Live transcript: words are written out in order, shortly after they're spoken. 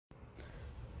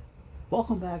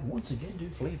Welcome back once again to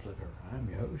Flea Flicker. I'm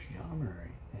your host, John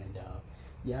Murray. And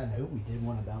yeah, I know we did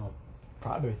one about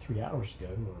probably 3 hours ago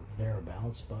or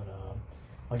thereabouts, but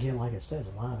again, like I said,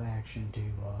 a lot of action to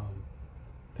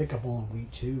pick up on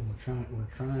week two. We're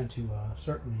trying to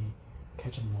certainly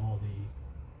catch up on all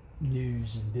the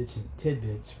news and bits and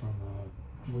tidbits from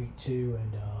week two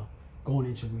and going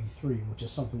into week three, which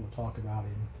is something we'll talk about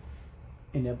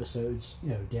in episodes,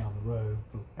 down the road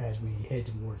as we head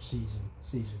towards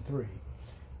season three.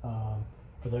 Um,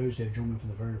 for those who have joined me for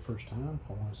the very first time,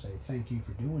 I want to say thank you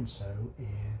for doing so,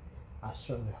 and I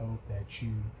certainly hope that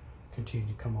you continue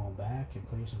to come on back and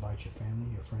please invite your family,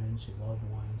 your friends, your loved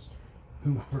ones,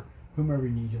 whomever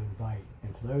you need to invite.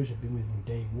 And for those who have been with me from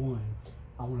day one,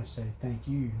 I want to say thank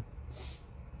you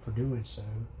for doing so.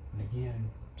 And again,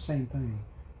 same thing.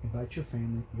 Invite your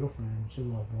family, your friends, your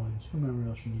loved ones, whomever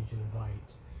else you need to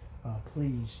invite.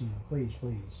 Please,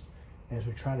 please. As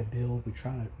we try to build, we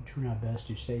try to do our best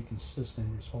to stay consistent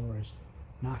as far as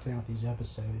knocking out these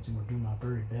episodes, and we're doing our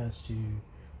very best to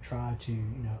try to,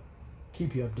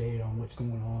 keep you updated on what's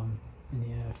going on in the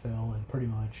NFL and pretty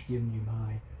much giving you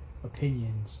my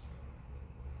opinions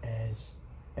as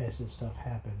this stuff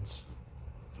happens,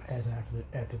 as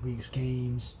after week's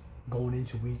games, going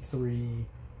into week three,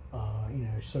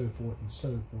 so forth and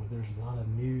so forth. There's a lot of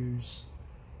news.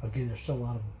 Again, there's still a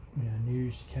lot of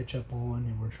news to catch up on,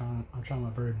 and I'm trying my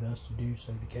very best to do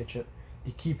so, to catch up,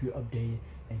 to keep you updated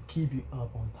and keep you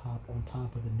up on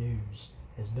top of the news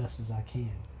as best as I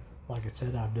can. Like I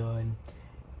said, I've done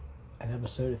an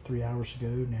episode of 3 hours ago.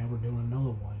 Now we're doing another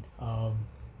one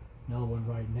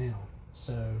right now.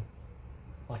 So,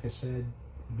 like I said,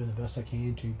 I've done the best I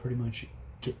can to pretty much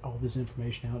get all this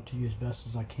information out to you as best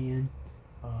as I can.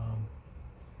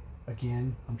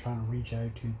 Again, I'm trying to reach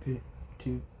out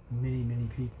to many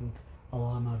people. A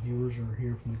lot of my viewers are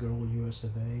here from the good old US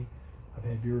of A. I've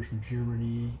had viewers from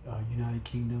Germany, United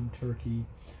Kingdom, Turkey.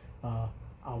 I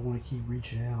want to keep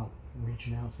reaching out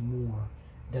for more.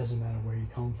 Doesn't matter where you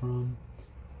come from.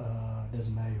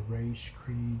 Doesn't matter your race,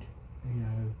 creed,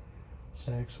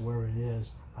 sex, wherever it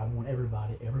is. I want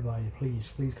everybody, please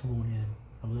come on in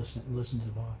and listen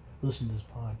to this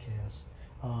podcast.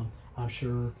 I'm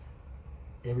sure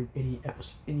any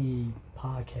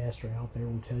podcaster out there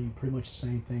will tell you pretty much the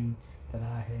same thing that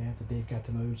I have, that they've got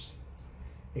the most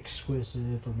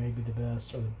exquisite or maybe the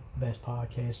best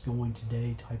podcast going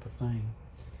today type of thing.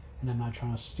 And I'm not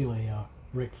trying to steal a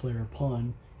Ric Flair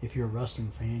pun. If you're a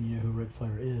wrestling fan, you know who Ric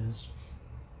Flair is.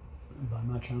 But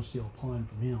I'm not trying to steal a pun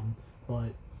from him.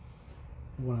 But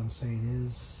what I'm saying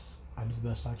is, I do the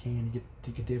best I can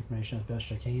to get the information as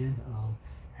best I can.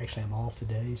 Actually, I'm off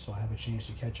today, so I have a chance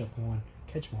to catch up on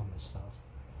this stuff.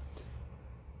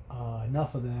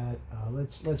 Enough of that.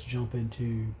 Let's jump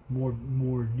into more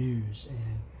news.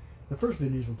 And the first bit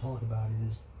of news we'll talk about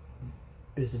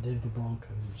is the Denver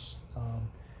Broncos.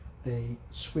 They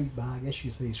squeaked by. I guess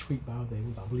you could say they squeaked by. I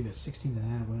believe a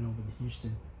 16-9 win over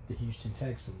the Houston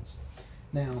Texans.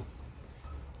 Now,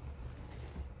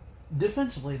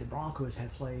 defensively, the Broncos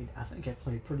have played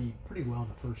pretty well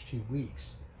the first 2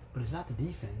 weeks. But it's not the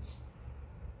defense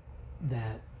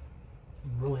that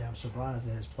really I'm surprised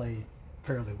that has played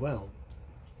fairly well.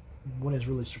 What has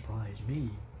really surprised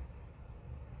me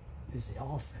is the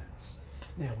offense.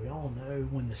 Now, we all know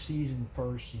when the season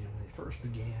when it first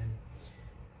began,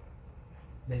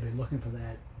 they've been looking for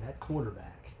that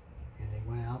quarterback. And they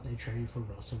went out and they traded for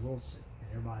Russell Wilson. And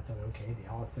everybody thought, okay, the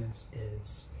offense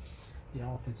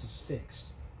is fixed.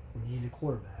 We need a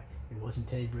quarterback. It wasn't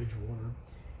Teddy Bridgewater.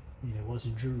 It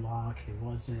wasn't Drew Lock. It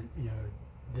wasn't,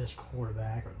 this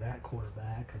quarterback or that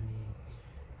quarterback.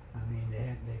 I mean,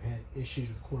 they've had issues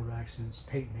with quarterbacks since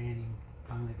Peyton Manning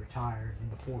finally retired. And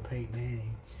before Peyton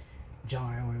Manning,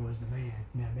 John Elway was the man.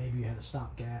 Now, maybe you had a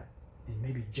stopgap and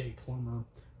maybe Jay Plummer,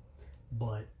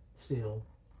 but still,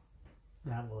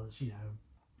 that was,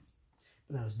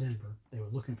 but that was Denver. They were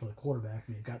looking for the quarterback,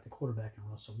 and they've got the quarterback in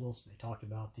Russell Wilson. They talked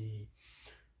about the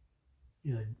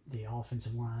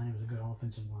offensive line. It was a good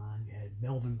offensive line. You had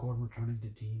Melvin Gordon returning to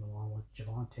the team along with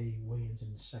Javonte Williams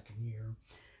in the second year.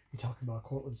 You talked about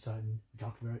Cortland Sutton. You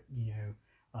talked about,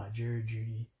 Jerry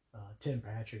Jeudy, Tim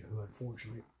Patrick, who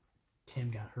unfortunately Tim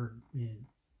got hurt,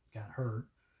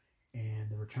 and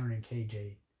the returning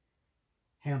KJ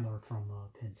Hamler from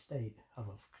Penn State of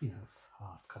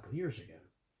a couple of years ago.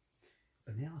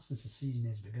 But now, since the season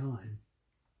has begun,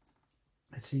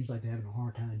 it seems like they're having a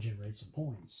hard time to generate some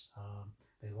points.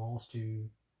 They lost to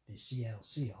the Seattle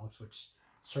Seahawks, which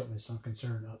certainly is some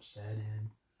concern, upset,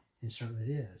 and certainly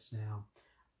it is. Now,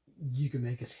 you can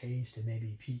make a case that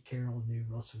maybe Pete Carroll knew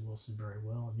Russell Wilson very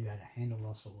well, knew how to handle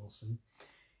Russell Wilson,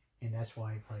 and that's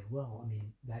why he played well. I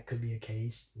mean, that could be a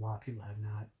case. A lot of people have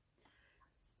not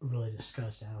really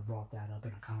discussed that or brought that up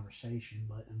in a conversation,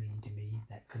 but I mean, to me,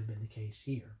 that could have been the case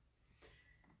here.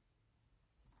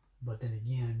 But then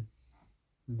again,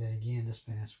 this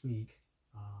past week,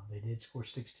 they did score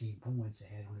 16 points. They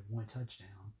had only one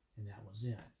touchdown, and that was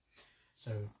it.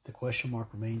 So the question mark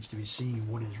remains to be seen.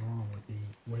 What is wrong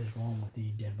with the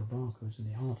Denver Broncos and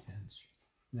the offense?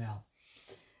 Now,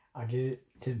 I get it.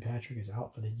 Tim Patrick is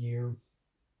out for the year.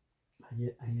 I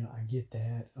get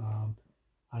that.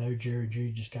 I know Jerry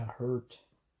Judy just got hurt.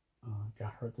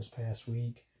 Got hurt this past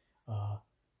week.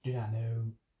 Do not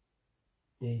know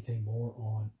anything more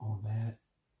on that.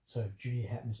 So if Judy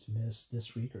happens to miss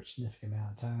this week or a significant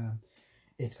amount of time,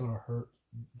 it's going to hurt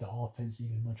the offense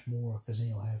even much more, because then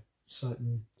you'll have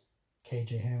Sutton,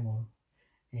 KJ Hamler,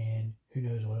 and who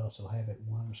knows what else they'll have at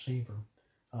one receiver.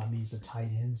 Means the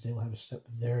tight ends, they'll have to step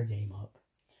their game up.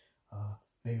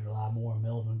 Maybe rely more on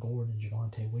Melvin Gordon and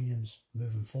Javonte Williams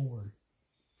moving forward.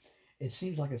 It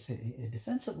seems like I said,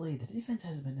 defensively, the defense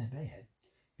hasn't been that bad.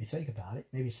 If you think about it,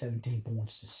 maybe 17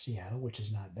 points to Seattle, which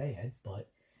is not bad, but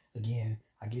again,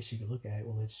 I guess you could look at it,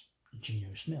 well, it's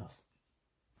Geno Smith,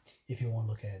 if you want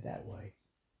to look at it that way.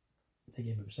 They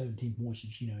gave up 17 points to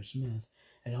Geno Smith,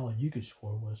 and all you could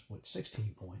score was,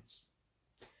 16 points.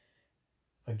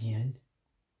 Again,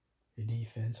 the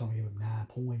defense only gave up 9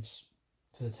 points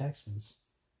to the Texans,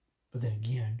 but then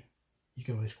again, you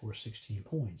could only score 16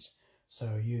 points.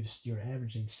 So you're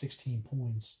averaging 16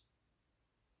 points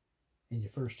in your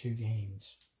first 2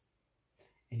 games,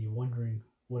 and you're wondering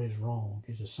what is wrong.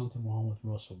 Is there something wrong with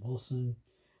Russell Wilson,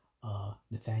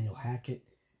 Nathaniel Hackett?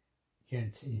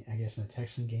 Here, I guess in the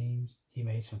Texan games, he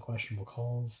made some questionable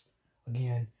calls.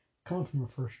 Again, coming from a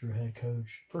first-year head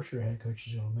coach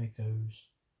is going to make those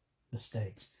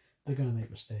mistakes. They're going to make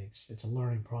mistakes. It's a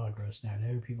learning progress. Now, I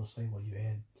know people say, well, you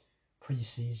had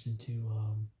preseason to,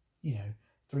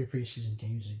 3 preseason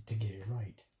games to get it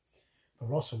right. But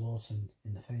Russell Wilson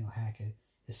and Nathaniel Hackett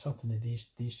is something that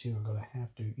these two are going to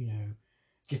have to,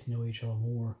 get to know each other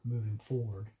more moving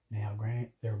forward. Now,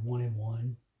 granted, they're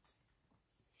 1-1.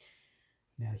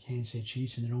 Now, the Kansas City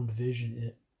Chiefs in their own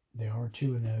division, they are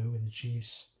 2-0, and the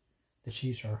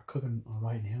Chiefs are cooking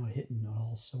right now and hitting on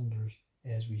all cylinders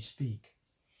as we speak.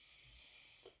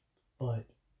 But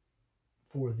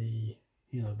for the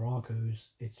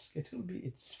Broncos, it's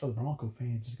for the Bronco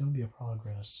fans, it's going to be a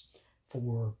progress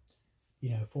for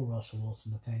Russell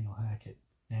Wilson, Nathaniel Hackett.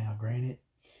 Now, granted,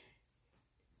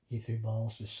 he threw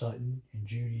balls to Sutton and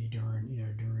Judy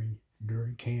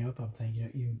during camp. I'm thinking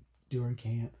even during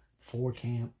camp, before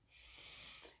camp,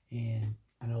 and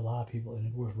I know a lot of people, and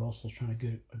of course Russell's trying to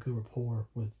get a good rapport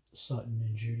with Sutton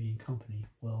and Judy and company.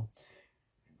 Well,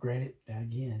 granted,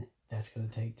 that's going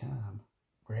to take time.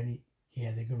 Granted, he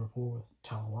had a good rapport with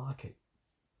Tyler Lockett,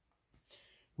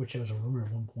 which there was a rumor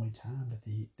at one point in time that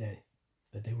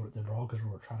the Broncos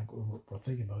were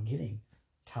thinking about getting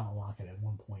Tyler Lockett at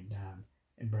one point in time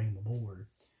and bring him aboard.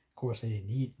 Of course, they didn't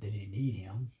need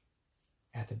him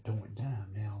at the point in time.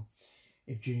 Now,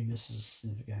 if Judy misses a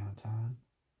significant amount of time,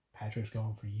 Patrick's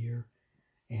gone for a year,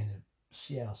 and the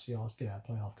Seattle Seahawks get out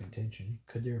of playoff contention,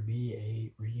 could there be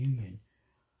a reunion?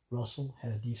 Russell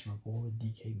had a decent rapport with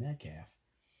DK Metcalf.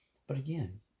 But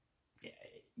again,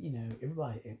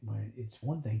 everybody, it's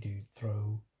one thing to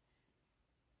throw,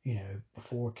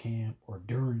 before camp or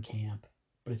during camp,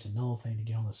 but it's another thing to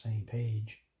get on the same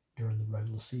page during the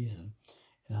regular season.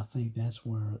 And I think that's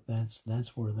where that's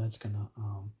gonna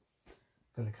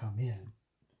come in.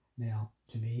 Now,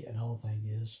 to me, another thing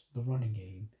is the running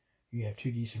game. You have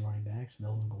 2 decent running backs,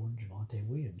 Melvin Gordon, Javonte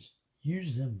Williams.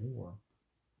 Use them more.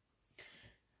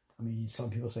 I mean, some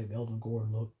people say Melvin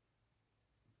Gordon looked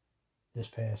this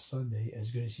past Sunday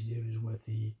as good as he did with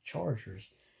the Chargers,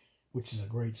 which is a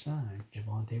great sign.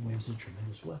 Javonte Williams is a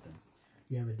tremendous weapon.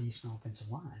 You have a decent offensive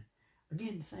line.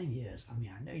 Again, the thing is, I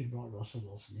know you brought Russell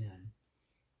Wilson in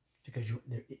because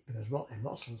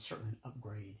Russell is certainly an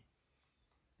upgrade.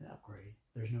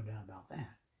 There's no doubt about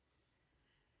that.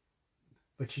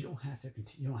 But you don't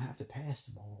have to pass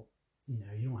the ball.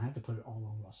 You don't have to put it all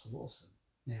on Russell Wilson.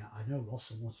 Now, I know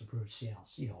Russell wants to prove Seattle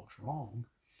Seahawks wrong.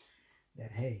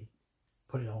 That, hey,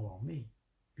 put it all on me.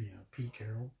 Pete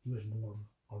Carroll, he was more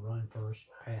a run first,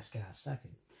 pass guy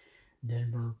second.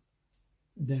 Denver,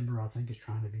 I think, is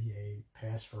trying to be a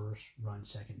pass first, run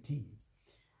second team.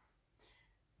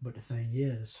 But the thing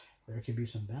is, there could be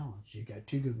some balance. You've got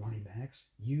 2 good running backs.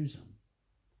 Use them.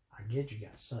 I get you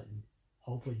got Sutton.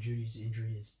 Hopefully Judy's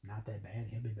injury is not that bad.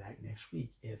 He'll be back next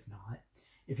week. If not,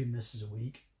 if he misses a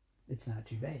week, it's not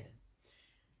too bad.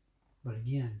 But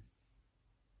again,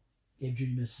 if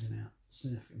Judy misses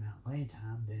significant amount of playing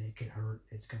time, then it could hurt.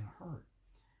 It's going to hurt.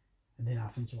 And then I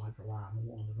think you'll have to rely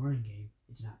more on the running game.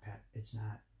 It's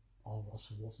not all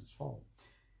Russell Wilson's fault.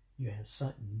 You have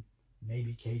Sutton,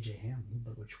 maybe KJ Hamlin,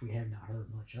 but which we have not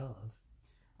heard much of.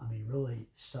 I mean, really,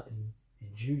 Sutton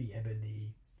and Judy have been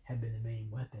the main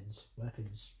weapons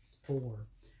for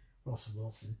Russell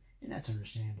Wilson, and that's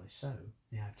understandably so.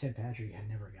 Now, if Tim Patrick had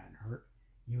never gotten hurt,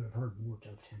 you would have heard more of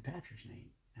Tim Patrick's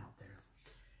name out there.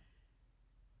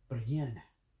 But again,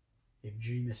 if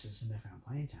Judy misses significant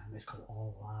playing time, it's going to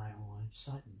all rely on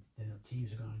Sutton. Then the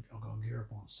teams are going to gear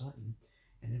up on Sutton,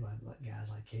 and they're going to let guys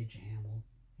like KJ Hamlin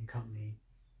and company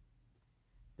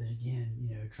that again,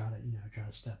 try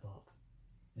to step up.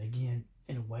 And again,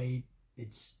 in a way,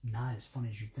 it's not as funny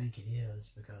as you think it is,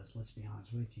 because let's be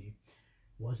honest with you,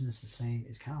 wasn't this the same?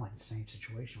 It's kind of like the same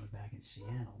situation was back in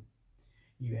Seattle.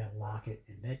 You had Lockett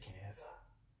and Metcalf,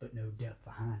 but no depth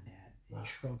behind that, and you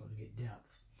struggle to get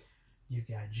depth. You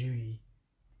got Judy,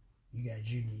 you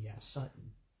got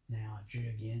Sutton. Now, if Judy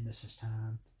again misses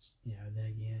time, then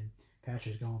again,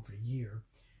 Patrick's gone for the year,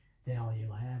 then all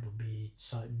you'll have will be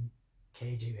Sutton,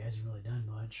 KJ, who hasn't really done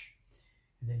much,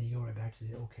 and then you go right back to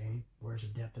where's the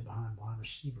depth behind wide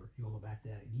receiver? You'll go back to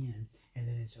that again, and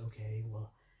then it's okay,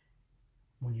 well,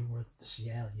 when you were with the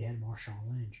Seattle, you had Marshawn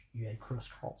Lynch, you had Chris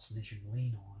Carlson that you can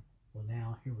lean on. Well,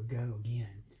 now, here we go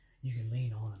again. You can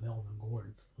lean on a Melvin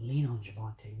Gordon, lean on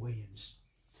Javonte Williams,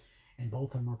 and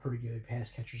both of them are pretty good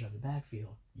pass catchers out of the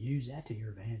backfield. Use that to your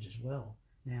advantage as well.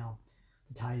 Now,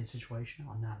 the tight end situation,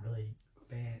 I'm not really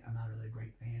a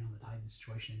great fan on the tight end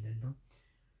situation in Denver.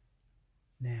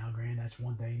 Now, granted, that's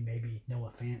one thing. Maybe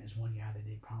Noah Fant is one guy that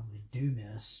they probably do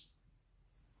miss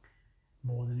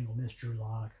more than they will miss Drew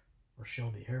Lock or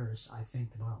Shelby Harris. I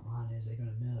think the bottom line is they're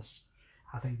going to miss.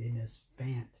 I think they miss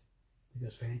Fant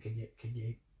because Fant could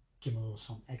give him a little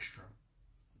something extra.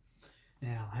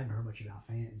 Now, I haven't heard much about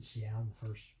Fant in Seattle in the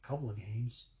first couple of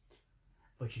games,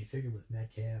 but you figure with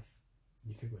Metcalf,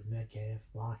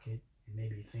 Lockett, and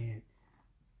maybe Fant,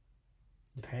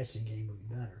 the passing game would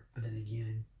be better. But then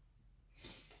again,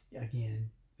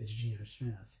 it's Geno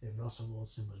Smith. If Russell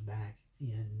Wilson was back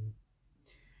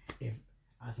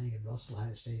if Russell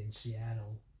had stayed in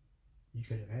Seattle, you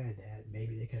could have had that.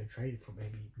 Maybe they could have traded for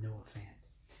maybe Noah Fant.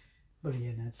 But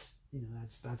again, that's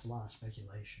a lot of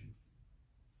speculation.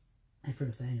 And for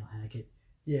Nathaniel Hackett,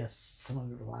 yes, some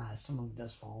of it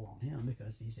does fall on him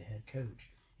because he's the head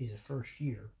coach. He's a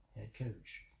first-year head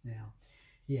coach. Now,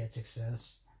 he had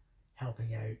success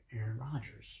helping out Aaron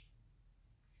Rodgers.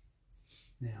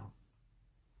 Now,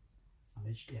 I'm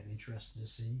interested to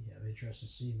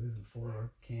see moving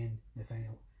forward. Can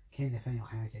Nathaniel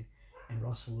Hackett and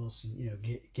Russell Wilson,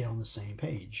 get on the same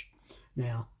page?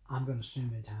 Now, I'm going to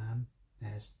assume in time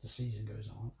as the season goes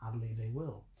on, I believe they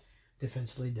will.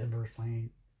 Defensively, Denver is playing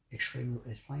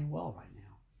well right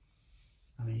now.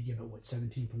 I mean, you give it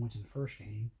 17 points in the first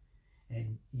game,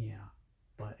 and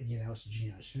but again, that was to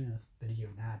Geno Smith, but he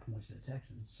gave 9 points to the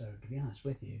Texans. So to be honest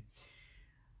with you,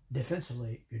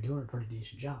 defensively, you're doing a pretty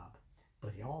decent job.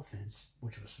 But the offense,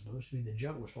 which was supposed to be a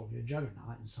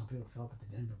juggernaut, and some people felt that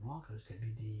the Denver Broncos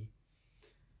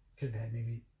could have had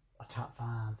maybe a top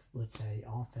 5, let's say,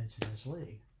 offense in this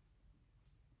league.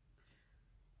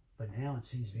 But now it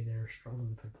seems to be they're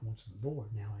struggling to put points on the board.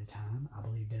 Now in time, I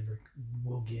believe Denver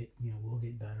will get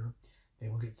better. They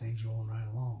will get things rolling right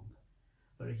along.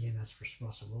 But again, that's for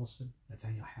Russell Wilson,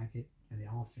 Nathaniel Hackett, and the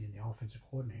offensive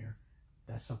coordinator.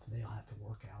 That's something they'll have to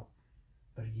work out.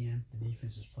 But again, the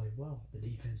defense has played well. The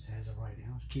defense has it right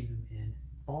now. It's keeping them in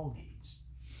ball games,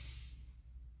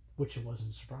 which it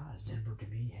wasn't a surprise. Denver, to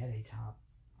me, had a top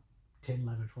 10,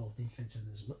 11, 12 defense in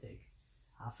this league.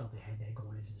 I felt they had that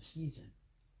going into the season.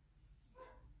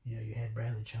 You had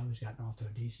Bradley Chubb, who's gotten off to a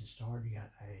decent start. You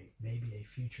got maybe a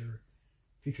future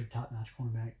top-notch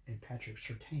cornerback in Patrick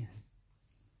Surtain.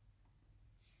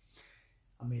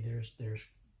 I mean, there's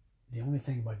the only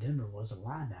thing about Denver was the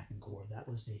linebacking core. That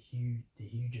was the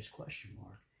hugest question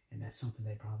mark, and that's something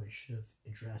they probably should have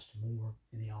addressed more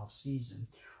in the offseason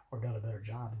or done a better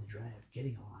job in the draft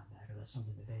getting a linebacker. That's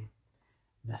something that they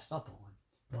messed up on.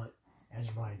 But as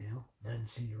of right now, doesn't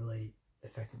seem to really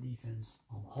affect the defense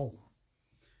on the whole.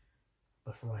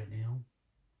 But for right now,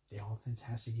 the offense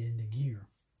has to get into gear.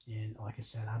 And like I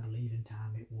said, I believe in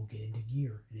time it will get into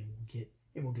gear, and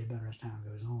it will get better as time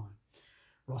goes on.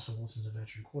 Russell Wilson's a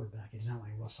veteran quarterback. It's not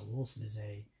like Russell Wilson is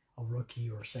a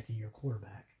rookie or a second-year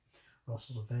quarterback.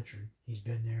 Russell's a veteran. He's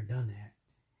been there and done that.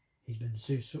 He's been to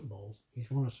 2 Super Bowls.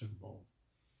 He's won a Super Bowl.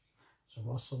 So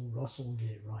Russell will get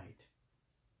it right.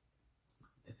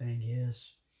 The thing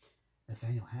is,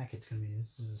 Nathaniel Hackett's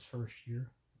this is his first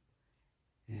year.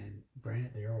 And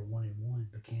granted, they are 1-1,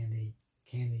 but can the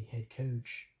head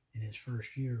coach in his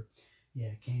first year,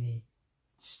 can he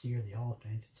steer the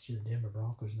offense and steer the Denver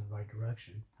Broncos in the right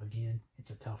direction? Again, it's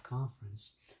a tough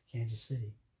conference. Kansas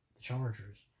City, the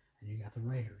Chargers, and you got the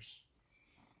Raiders.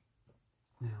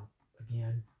 Now,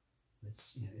 again,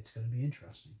 it's going to be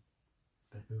interesting.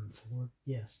 But moving forward,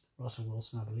 yes, Russell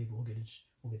Wilson, I believe, will get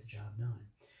the job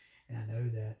done. And I know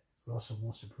that Russell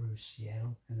wants to prove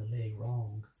Seattle and the league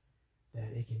wrong,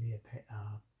 that it can be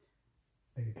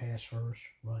maybe pass first,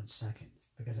 run second,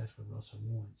 because that's what Russell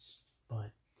wants.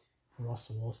 But for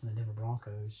Russell Wilson and the Denver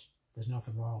Broncos, there's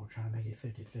nothing wrong with trying to make it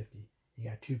 50-50. You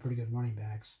got two pretty good running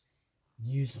backs.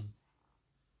 Use them.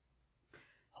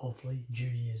 Hopefully,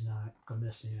 Judy is not going to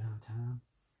miss any amount of time.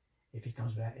 If he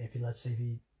comes back, let's say if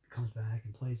he comes back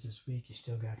and plays this week, you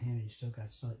still got him and you still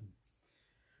got Sutton.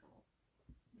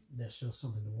 There's still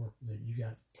something to work that you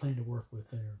got plenty to work with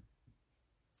there.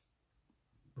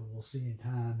 But we'll see in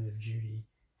time if Judy,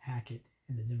 Hackett,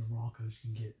 and the Denver Broncos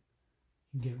can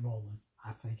get rolling.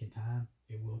 I think in time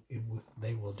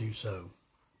they will do so.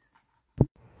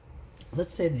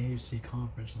 Let's stay in the AFC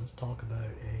conference. Let's talk about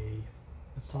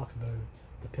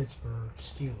the Pittsburgh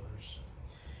Steelers,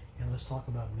 and let's talk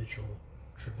about Mitchell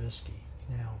Trubisky.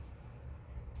 Now,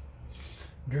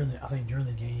 during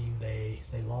the game, they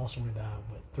lost only by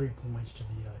 3 points to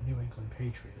the New England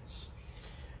Patriots,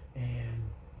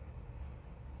 and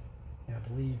I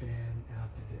believe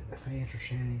the fans were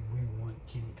chanting, "We want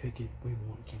Kenny Pickett, we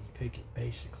want Kenny Pickett,"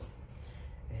 basically,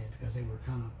 and because they were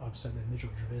kind of upset that Mitchell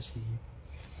Trubisky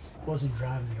wasn't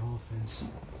driving the offense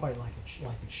quite like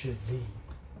it should be.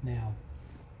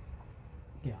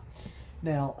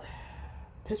 Now,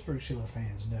 Pittsburgh Steelers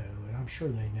fans know, and I'm sure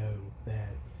they know, that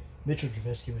Mitchell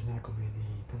Trubisky was not going to be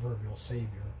the proverbial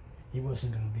savior. He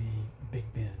wasn't going to be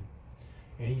Big Ben,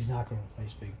 and he's not going to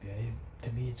replace Big Ben.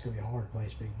 To me, it's going to be hard to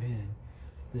replace Big Ben.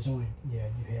 You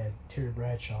had Terry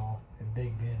Bradshaw and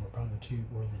Big Ben were probably the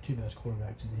two best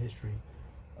quarterbacks in the history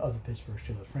of the Pittsburgh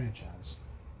Steelers franchise.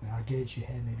 Now, I get you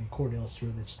had maybe Cordell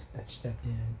Stewart that stepped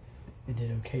in and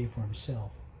did okay for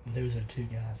himself. But those are the two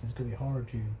guys. It's going to be hard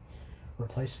to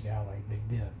replace a guy like Big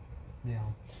Ben.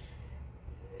 Now,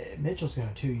 Mitchell's got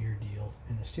a 2-year deal,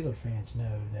 and the Steelers fans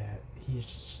know that he is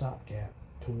just a stopgap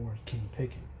towards Kenny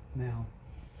Pickett. Now,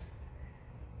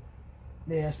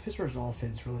 yes, Pittsburgh's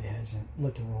offense really hasn't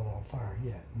lit the world on fire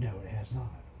yet. No, it has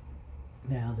not.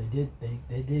 Now, they did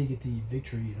get the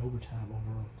victory in overtime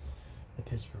over the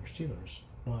Pittsburgh Steelers,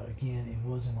 but again, it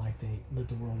wasn't like they lit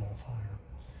the world on fire.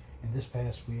 And this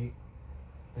past week,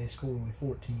 they scored only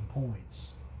 14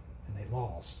 points, and they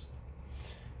lost.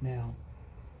 Now,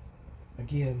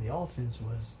 again, the offense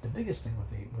was the biggest thing with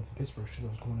the Pittsburgh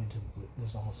Steelers going into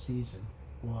this off season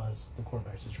was the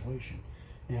quarterback situation.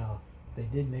 Now, they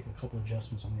did make a couple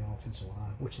adjustments on the offensive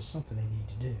line, which is something they need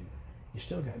to do. You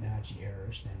still got Najee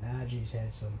Harris. Now, Najee's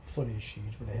had some foot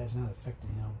issues, but it has not affected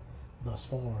him thus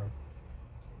far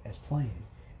as playing.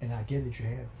 And I get that you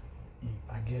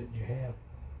have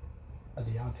a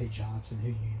Deontay Johnson, who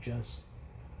you just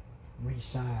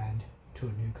re-signed to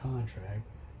a new contract.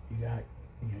 You got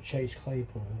Chase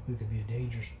Claypool, who could be a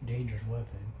dangerous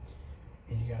weapon,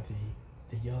 and you got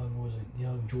the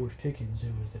young George Pickens, who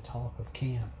was the talk of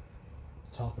camp,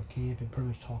 and pretty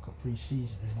much talk of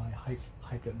preseason. Everybody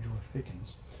hyped up George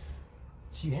Pickens.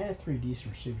 So you have 3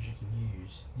 decent receivers you can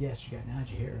use. Yes, you got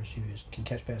Najee Harris, who can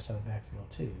catch passes out of the backfield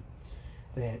too.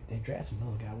 They drafted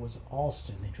another guy, was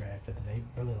Austin. They drafted that they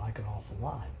really like an awful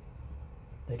lot.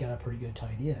 They got a pretty good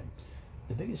tight end.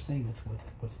 The biggest thing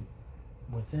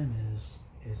with them is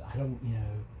I don't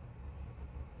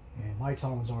and Mike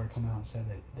Tomlin's already come out and said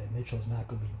that Mitchell is not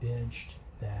going to be benched.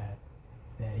 That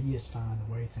he is fine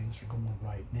the way things are going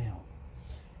right now.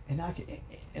 And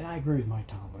I agree with Mike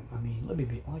Tomlin. I mean, let me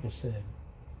be, like I said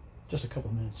just a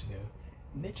couple of minutes ago,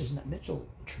 Mitchell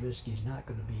Trubisky is not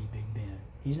going to be Big Ben.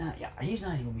 He's not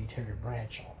even going to be Terry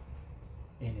Bradshaw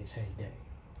in his heyday.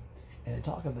 And they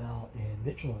talk about, and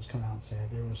Mitchell has come out and said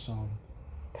there were some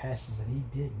passes that he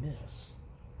did miss,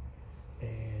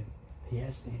 and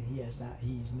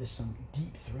he's missed some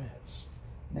deep threats.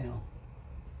 Now,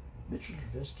 Mitchell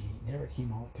Trubisky never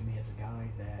came off to me as a guy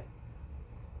that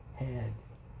had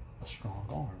a strong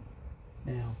arm.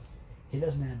 Now, he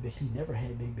never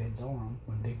had Big Ben's arm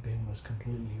when Big Ben was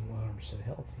completely 100%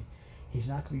 healthy. He's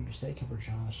not going to be mistaken for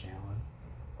Josh Allen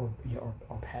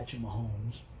or Patrick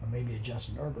Mahomes or maybe a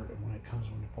Justin Herbert when it comes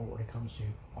to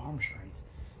arm strength,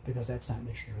 because that's not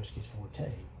Mitchell Trubisky's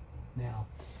forte. Now,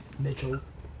 Mitchell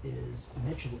has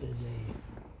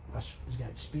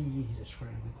got speed. He's a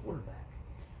scrambling quarterback,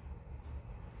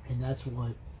 and that's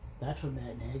what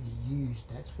Matt Nagy used.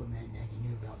 That's what Matt Nagy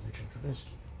knew about Mitchell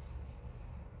Trubisky.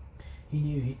 he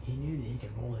knew that he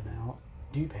could roll him out,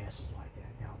 do passes like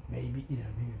that. Now maybe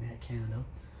maybe Matt Canada.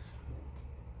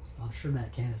 I'm sure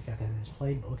Matt Canada's got that in his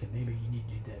playbook, and maybe you need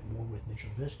to do that more with Mitchell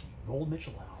Trubisky. Roll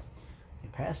Mitchell out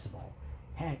and pass the ball.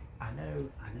 Heck, I know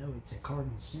it's a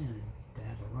cardinal sin to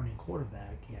have a running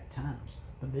quarterback at times,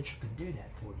 but Mitchell can do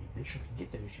that for you. Mitchell can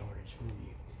get those yardage for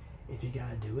you. If you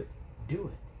gotta do it, do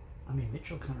it. I mean,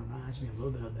 Mitchell kind of reminds me a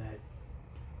little bit of that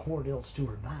Cordell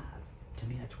Stewart vibe. To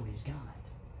me, that's what he's got.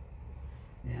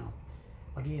 Now,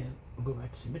 again, we'll go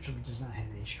back to say Mitchell does not have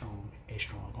a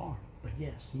strong arm, but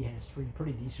yes, he has three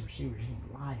pretty decent receivers he can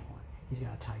rely on. He's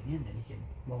got a tight end that he can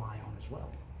rely on as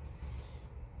well.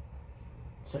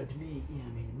 So to me,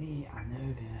 I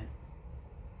know that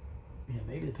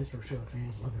maybe the Pittsburgh Steelers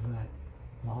fans are looking for that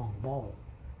long ball,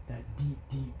 that deep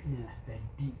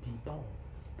ball,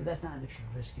 but that's not Mitchell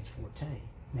Trubisky's forte.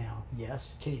 Now,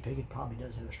 yes, Kenny Pickett probably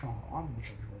does have a stronger arm than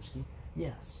Mitchell Trubisky.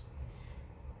 Yes.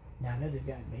 Now, I know they've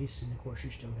got Mason. Of course, you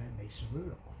still got Mason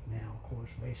Rudolph. Now, of course,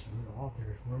 Mason Rudolph,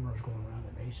 there's rumors going around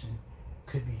that Mason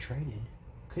could be traded,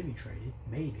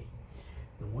 maybe.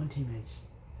 The one team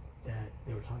that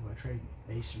they were talking about trading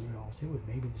Mason Rudolph to was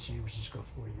maybe the San Francisco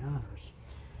 49ers,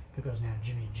 because now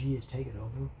Jimmy G has taken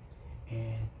over,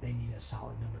 and they need a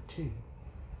solid number two.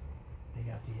 They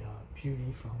got the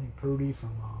Purdy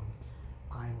from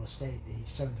Iowa State, the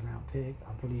 7th round pick.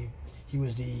 I believe he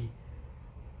was the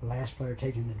last player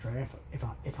taken in the draft, if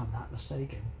I'm not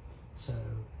mistaken. So,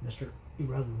 Mr.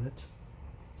 Irrelevant.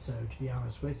 So, to be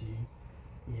honest with you,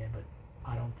 yeah, but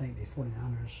I don't think the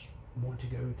 49ers want to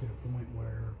go to the point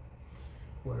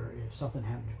where if something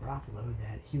happened to Garoppolo,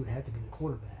 that he would have to be the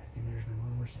quarterback. And there's been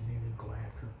rumors that maybe they'd go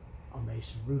after a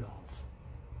Mason Rudolph.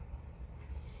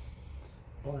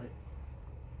 But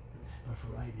for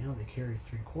right now, they carry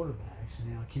three quarterbacks, and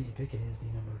now Kenny Pickett is the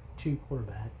number 2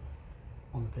 quarterback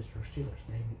on the Pittsburgh Steelers.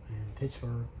 And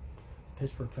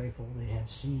Pittsburgh faithful, they have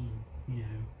seen,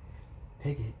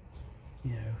 Pickett,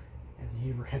 at the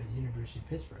University of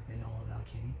Pittsburgh. They know all about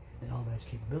Kenny. They know all about his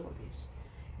capabilities.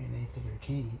 And they figure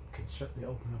Kenny could certainly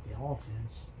open up the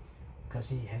offense because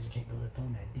he has the capability of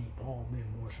throwing that deep ball, maybe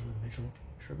more so than Mitchell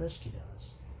Trubisky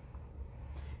does.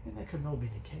 And that could well be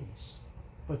the case.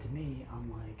 But to me,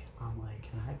 I'm like,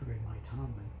 and I have to agree with Mike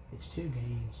Tomlin. It's 2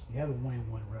 games. You have a 1-1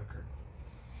 record.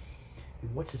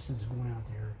 And what's the sense of going out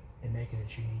there and making a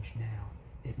change now?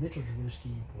 If Mitchell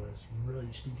Trubisky was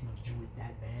really sneaking up the joint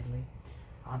that badly,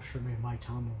 I'm sure maybe Mike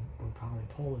Tomlin would probably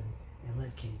pull him and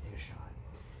let Kenny take a shot.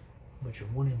 But you're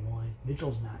 1-1.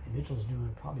 Mitchell's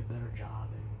doing probably a better job,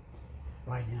 and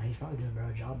right now he's probably doing a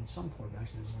better job than some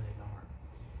quarterbacks in this league are.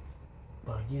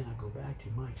 But again, I go back to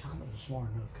Mike Tomlin's a smart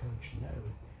enough coach to know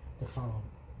to follow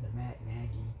the Matt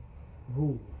Nagy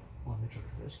rule on Mitchell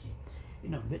Trubisky.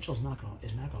 Mitchell's not going to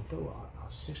throw a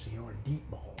 60-yard deep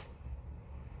ball.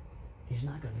 He's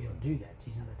not going to be able to do that.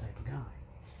 He's not that type of guy.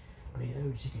 But he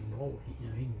knows he can roll. He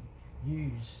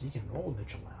can roll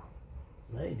Mitchell out.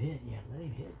 Let him hit.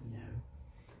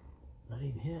 Let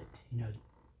him hit.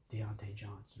 Deontay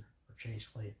Johnson or Chase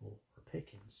Claypool or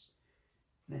Pickens.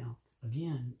 Now,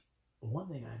 again, one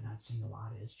thing I have not seen a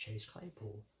lot is Chase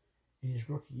Claypool. In his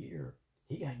rookie year,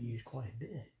 he got used quite a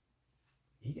bit.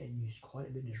 In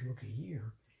his rookie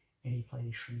year, and he played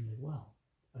extremely well.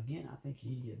 Again, I think you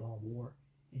need to get the ball more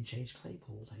in Chase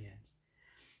Claypool's hands.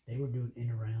 They were doing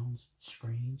in-arounds,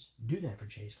 screens. Do that for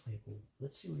Chase Claypool.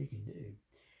 Let's see what he can do.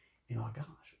 And my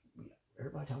gosh,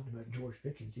 everybody talked about George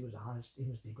Pickens. He was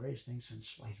the greatest thing since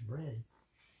sliced bread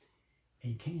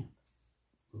in camp.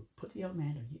 Put the young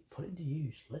man, put him to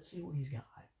use. Let's see what he's got.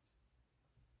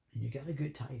 And you got a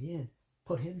good tight end.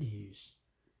 Put him to use.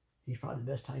 He's probably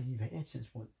the best tight end you've had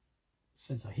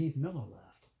since Heath Miller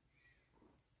left.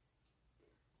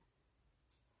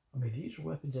 I mean, these are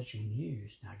weapons that you can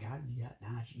use. Now, you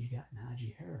got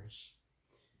Najee Harris.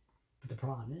 But the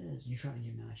problem is, you're trying to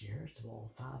give Najee Harris the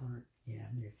ball 500,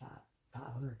 maybe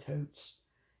 500 totes.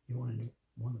 You want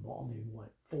the ball maybe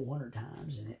 400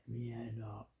 times,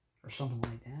 or something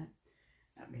like that.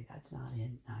 I mean, that's not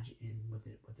in Najee. And with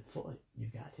the foot,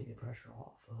 you've got to take the pressure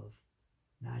off of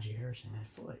Najee Harris and that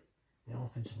foot. The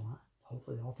offensive line.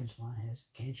 Hopefully, the offensive line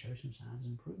can show some signs of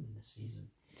improvement this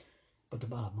season. But the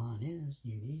bottom line is,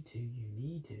 you need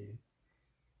to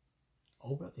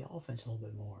open up the offense a little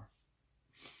bit more.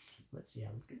 Let's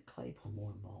get Claypool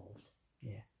more involved.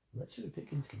 Yeah, let's see what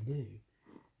Pickens can do.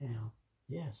 Now,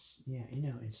 yes,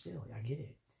 and still, I get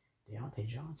it. Deontay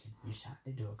Johnson, you signed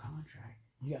into a contract.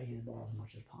 You got to get the ball as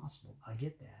much as possible. I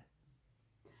get that.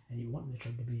 And you want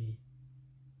Mitchell to be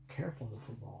careful of the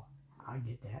football. I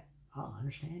get that. I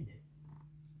understand it.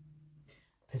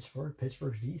 Pittsburgh's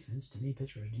defense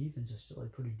is still a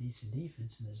pretty decent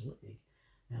defense in this league.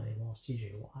 Now they lost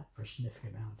T.J. Watt for a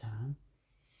significant amount of time.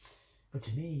 But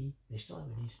to me, they still have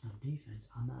a decent enough defense.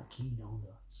 I'm not keen on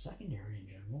the secondary in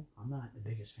general. I'm not the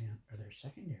biggest fan of their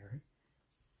secondary.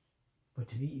 But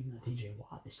to me, even though T.J.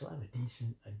 Watt, they still have a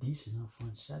decent enough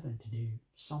front seven to do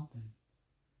something.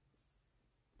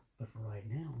 But for right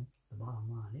now, the bottom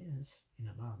line is,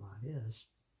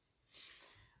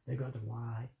 they've got to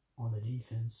rely on the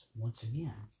defense once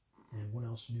again. And what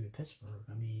else to do with Pittsburgh?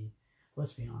 I mean,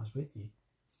 let's be honest with you.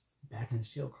 Back in the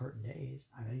Steel Curtain days,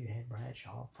 I know you had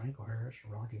Bradshaw, Franco Harris,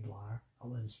 Rocky Bleier,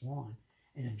 Lynn Swan,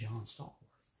 and then John Stallworth.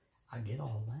 I get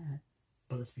all that,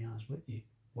 but let's be honest with you.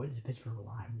 What does Pittsburgh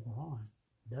rely more on?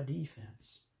 The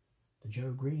defense. The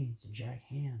Joe Greens, the Jack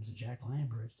Hams, the Jack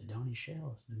Lamberts, the Donnie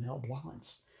Shells, the Mel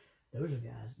Blunts. Those are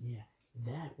guys,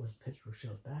 that was Pittsburgh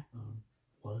Steelers' backbone,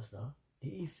 was the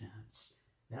defense.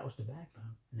 That was the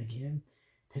backbone. And again,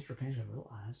 Pittsburgh fans are going to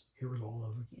realize, here we go all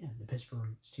over again. The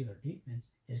Pittsburgh Steelers defense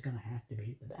is going to have to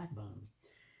be the backbone.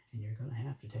 And you're going to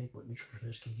have to take what Mitchell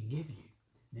Trubisky can give you.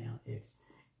 Now,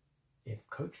 if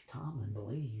Coach Tomlin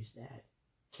believes that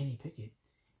Kenny Pickett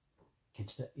can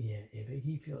if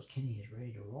he feels Kenny is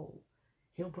ready to roll,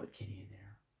 he'll put Kenny in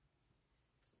there.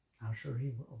 I'm sure he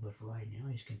will, but for right now,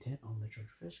 he's content on Mitchell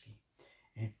Trubisky.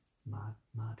 And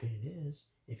my opinion is,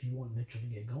 if you want Mitchell to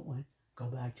get going, go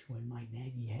back to when Mike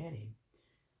Nagy had him.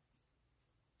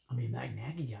 I mean, Mike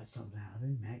Nagy got something out of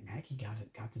him. Mike Nagy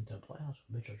got them to the playoffs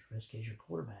with Mitchell Trubisky as your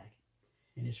quarterback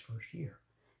in his first year.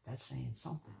 That's saying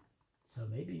something. So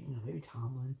maybe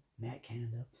Tomlin, Matt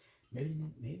Canada, maybe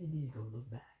they need to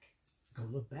go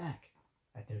look back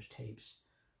at those tapes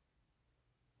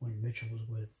when Mitchell was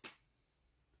with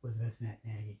Matt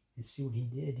Nagy and see what he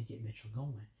did to get Mitchell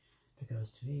going. Because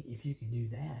to me, if you can do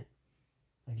that,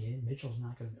 again, Mitchell's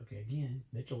not going to. Okay, again,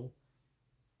 Mitchell.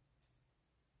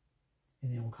 In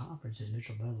the old conference, is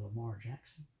Mitchell better than Lamar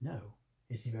Jackson? No.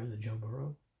 Is he better than Joe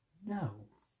Burrow? No.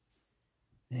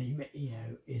 Now,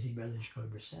 is he better than Jacoby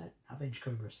Brissett? I think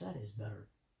Jacoby Brissett is better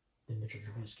than Mitchell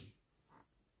Trubisky.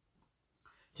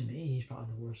 To me, he's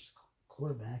probably the worst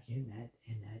quarterback in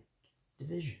that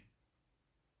division.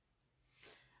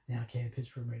 Now, can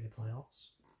Pittsburgh make the playoffs?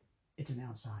 It's an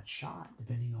outside shot,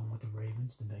 depending on what the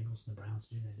Ravens, the Bengals, and the Browns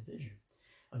do in that division.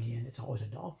 Again, it's always a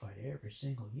dogfight. Every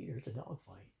single year, it's a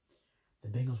dogfight. The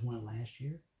Bengals won it last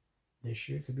year. This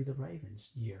year could be the Ravens'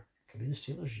 year. Could be the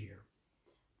Steelers' year.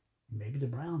 Maybe the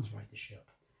Browns right the ship.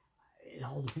 It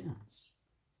all depends.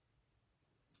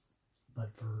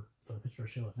 But for the Pittsburgh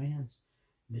Steelers fans,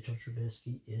 Mitchell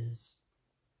Trubisky is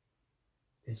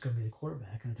going to be the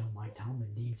quarterback until Mike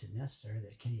Tomlin deems it necessary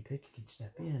that Kenny Pickett can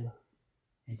step in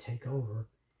and take over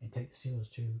and take the Steelers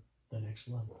to the next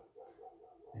level.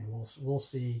 And we'll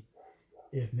see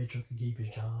if Mitchell can keep his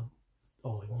job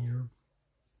all year.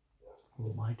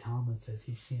 Well, Mike Tomlin says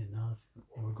he's seen enough,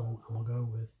 and I'm gonna go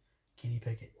with Kenny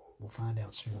Pickett. We'll find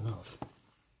out soon enough.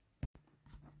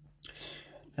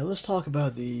 Now let's talk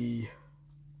about the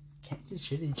Kansas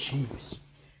City Chiefs.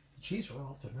 The Chiefs are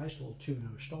off to a nice little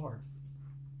 2-0 start.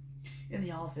 In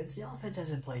the offense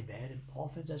hasn't played bad, and the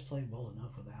offense has played well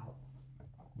enough without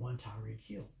one Tyreek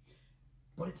Hill.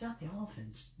 But it's not the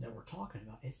offense that we're talking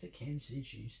about. It's the Kansas City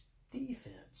Chiefs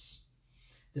defense.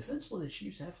 Defensively, the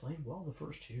Chiefs have played well the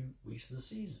first 2 weeks of the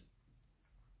season.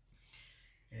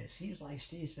 And it seems like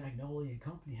Steve Spagnuolo and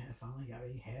company have finally got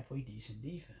a halfway decent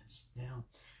defense. Now,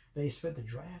 they spent the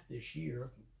draft this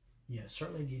year,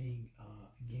 certainly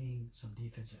getting some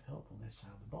defensive help on that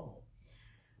side of the ball.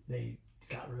 They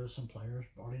got rid of some players,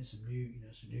 brought in some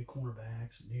new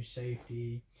cornerbacks, some new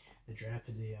safety. They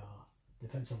drafted the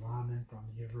defensive lineman from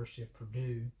the University of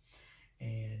Purdue.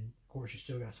 And, of course, you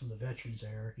still got some of the veterans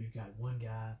there. You've got one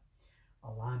guy, a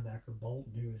linebacker,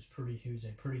 Bolton, who's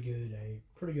a pretty good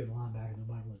linebacker.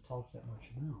 Nobody really talks that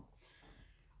much about.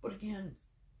 But, again,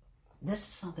 this is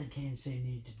something Kansas City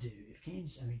needed to do.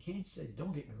 Kansas City,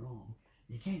 don't get me wrong,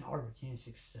 you can't argue with Kansas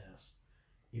City's success.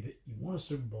 You won a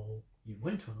Super Bowl. You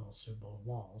went to another Super Bowl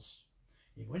and lost.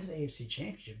 You went to the AFC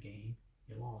Championship game.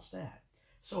 You lost that.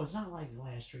 So it's not like the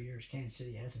last 3 years Kansas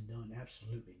City hasn't done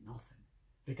absolutely nothing,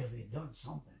 because they've done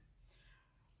something.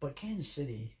 But Kansas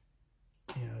City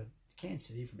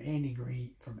from Andy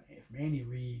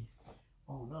Reid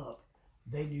on up,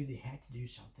 they knew they had to do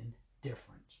something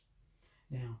different.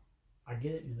 Now, I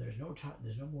get it. There's no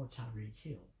more Tyreek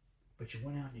Hill, but you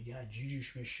went out and you got Juju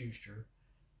Smith-Schuster,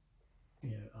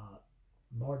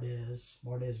 Mardez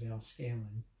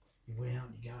Valdes-Scantling. You went out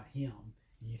and you got him,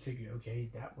 and you figured, okay,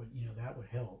 that would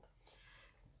help.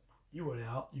 You went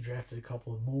out, you drafted a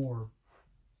couple more.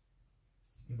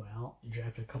 You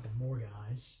drafted a couple more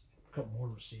guys, a couple more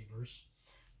receivers.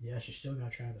 Yes, you still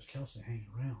got Travis Kelce hanging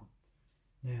around.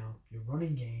 Now, your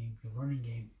running game,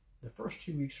 the first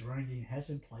 2 weeks of running game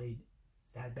hasn't played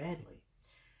that badly.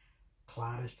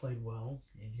 Clyde has played well,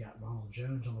 and you got Ronald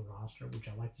Jones on the roster, which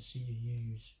I like to see you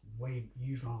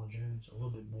use Ronald Jones a little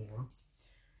bit more.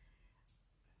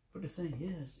 But the thing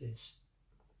is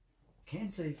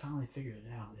Kansas City finally figured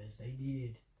it out. Is they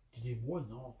needed to do more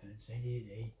than offense; they needed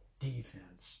a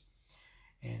defense,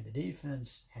 and the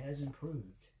defense has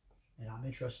improved. And I'm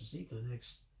interested to see for the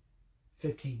next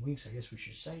 15 weeks, I guess we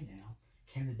should say now,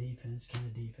 can the defense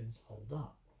hold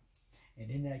up? And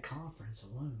in that conference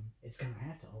alone, it's going to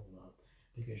have to hold up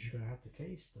because you're going to have to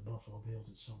face the Buffalo Bills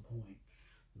at some point.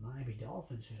 The Miami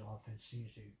Dolphins, whose offense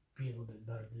seems to be a little bit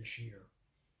better this year.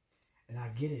 And I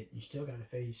get it, you still got to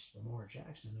face Lamar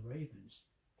Jackson and the Ravens,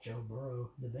 Joe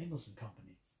Burrow, the Bengals and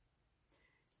company.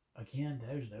 Again,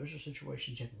 those are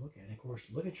situations you have to look at. And of course,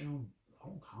 look at your own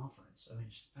conference. I mean,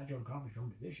 it's not your own conference, your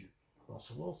own division.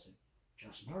 Russell Wilson,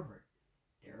 Justin Herbert,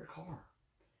 Derek Carr.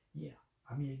 Yeah,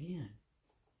 I mean, again,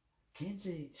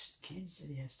 Kansas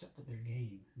City has stepped up their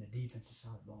game in the defensive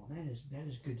side of the ball. And that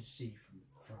is good to see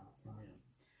from them.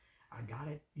 I got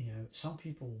it. Some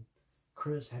people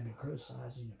have been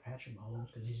criticizing Patrick Mahomes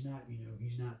because he's not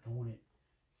throwing it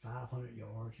 500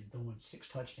 yards and throwing 6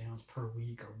 touchdowns per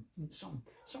week or some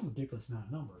ridiculous amount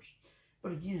of numbers.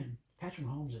 But again, Patrick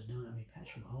Mahomes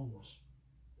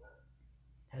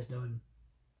has done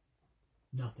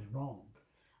nothing wrong.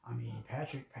 I mean,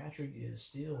 Patrick is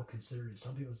still considered,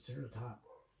 some people consider the top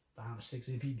 5 or 6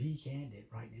 MVP candidate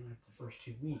right now after the first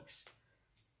 2 weeks.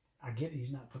 I get it,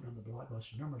 he's not putting up the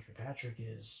blockbuster numbers, but Patrick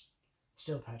is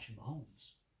still Patrick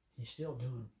Mahomes. He's still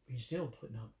doing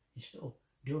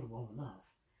well enough.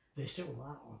 They still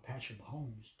rely on Patrick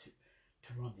Mahomes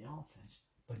to run the offense,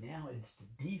 but now it's the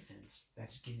defense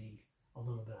that's getting a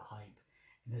little bit of hype,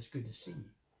 and that's good to see.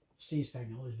 Steve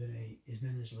Spagnuolo has been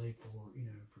in this league for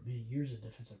many years as a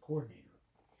defensive coordinator.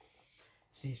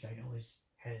 Steve Spagnuolo's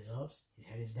had his ups, he's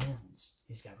had his downs.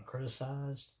 He's gotten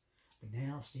criticized, but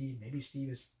now Steve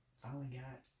has finally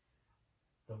got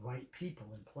the right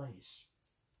people in place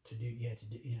to do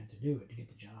it, to get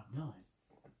the job done.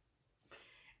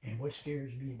 And what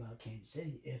scares me about Kansas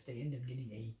City, if they end up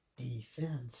getting a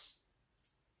defense,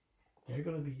 they're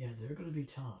gonna be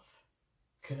tough.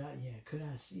 Could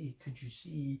you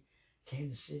see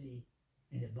Kansas City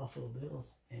and the Buffalo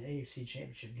Bills in an AFC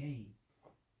Championship game?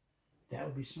 That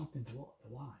would be something to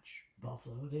watch.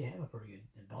 Buffalo, they have a pretty good,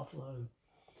 and Buffalo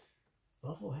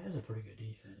has a pretty good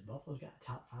defense. Buffalo's got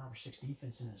top 5 or 6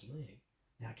 defense in this league.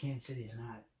 Now Kansas City is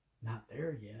not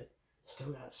there yet.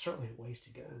 Still got certainly a ways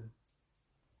to go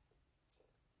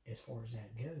as far as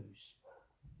that goes.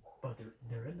 But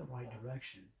they're in the right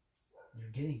direction.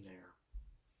 They're getting there.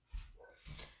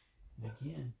 And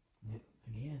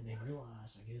again, they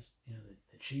realize, I guess,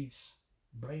 the Chiefs'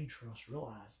 brain trust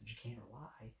realize that you can't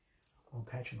rely on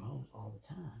Patrick Mahomes all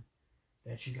the time.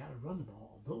 That you got to run the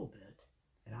ball a little bit.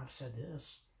 And I've said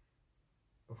this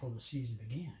before the season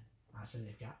began. I said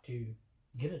they've got to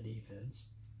get a defense,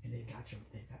 and they've got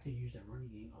to use their running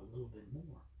game a little bit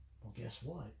more. Well, guess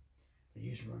what? They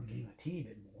use the running game a teeny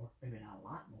bit more, maybe not a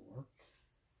lot more,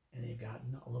 and they've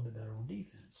gotten a little bit better on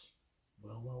defense.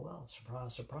 Well,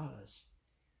 surprise, surprise.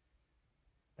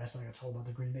 That's like I told about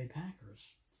the Green Bay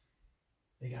Packers.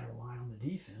 They got to rely on the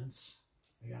defense.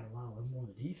 They got to rely a little more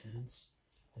on the defense.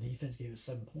 The defense gave us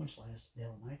 7 points the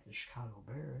other night to the Chicago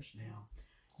Bears. Now,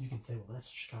 you can say, well, that's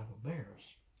the Chicago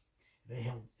Bears. If they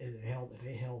held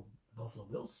the Buffalo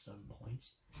Bills to 7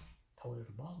 points, totally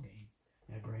different ball game.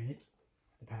 Now, granted,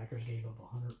 the Packers gave up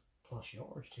 100 plus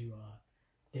yards to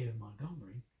David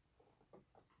Montgomery,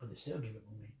 but they still gave up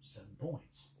only 7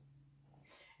 points.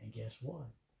 And guess what?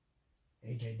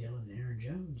 A.J. Dillon and Aaron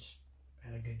Jones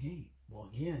had a good game. Well,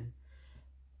 again,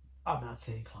 I'm not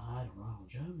saying Clyde or Ronald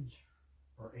Jones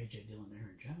or A.J. Dillon and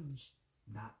Aaron Jones,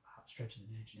 not outstretching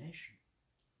the imagination.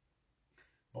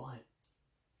 But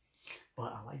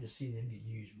I like to see them get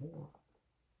used more.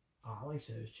 I like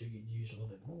those two get used a little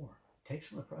bit more. Take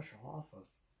some of the pressure off of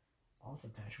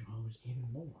Patrick Mahomes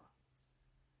even more.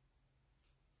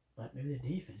 But maybe the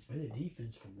defense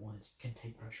for once can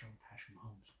take pressure on Patrick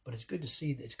Mahomes. But it's good to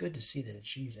see that the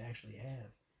Chiefs actually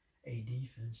have a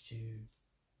defense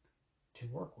to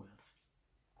work with.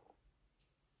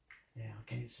 Now,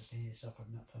 can it sustain itself for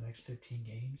the next 15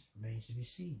 games? Remains to be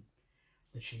seen.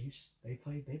 The Chiefs, they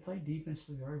played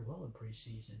defensively very well in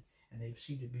preseason, and they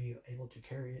seem to be able to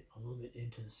carry it a little bit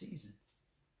into the season.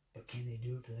 But can they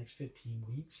do it for the next 15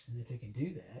 weeks? And if they can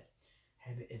do that,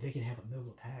 if they can have a middle of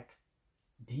the pack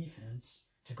defense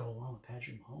to go along with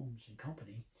Patrick Mahomes and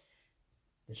company,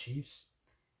 the Chiefs,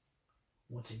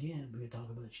 once again, we're going to talk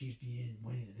about the Chiefs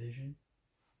winning the division.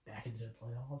 back into the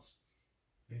playoffs,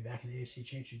 maybe back in the AFC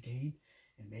Championship game,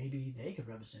 and maybe they could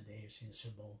represent the AFC in the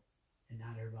Super Bowl and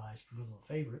not everybody's proverbial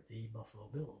favorite, the Buffalo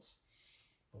Bills.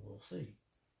 But we'll see.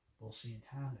 We'll see in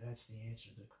time if that's the answer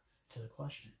to the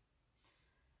question.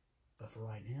 But for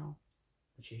right now,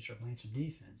 the Chiefs are playing some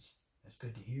defense. That's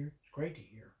good to hear. It's great to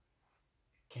hear.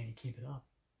 Can he keep it up?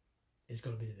 It's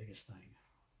going to be the biggest thing.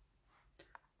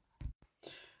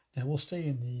 Now we'll stay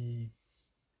in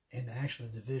the actual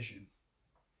division.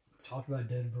 We've talked about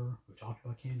Denver. We've talked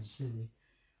about Kansas City.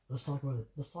 Let's talk about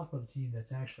the team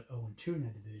that's actually 0-2 in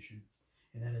that division,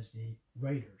 and that is the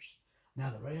Raiders. Now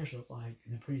the Raiders look like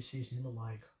in the preseason, they look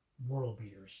like world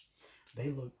beaters.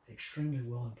 They looked extremely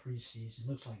well in preseason. It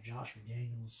looks like Josh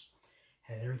McDaniels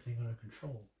had everything under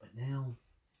control, but now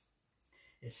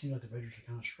it seems like the Raiders are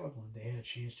kind of struggling. They had a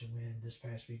chance to win this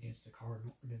past week against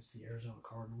the Arizona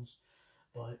Cardinals,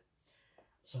 but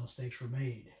some mistakes were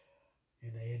made,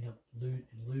 and they end up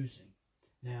losing.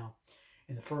 Now,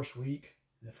 in the first week,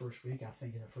 I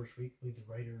believe the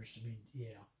Raiders.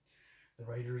 The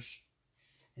Raiders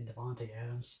and Davante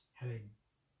Adams had a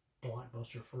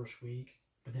blockbuster first week,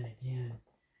 but then again,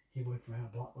 he went from having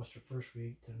a blockbuster first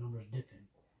week to the numbers dipping.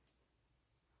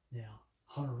 Now,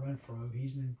 Hunter Renfrow,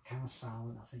 he's been kind of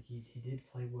silent. I think he did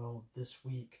play well this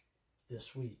week.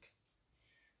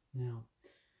 Now,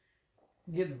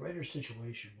 again, the Raiders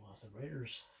situation was, the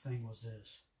Raiders thing was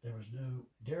this. There was no,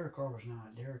 Derek Carr was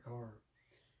not. Derek Carr,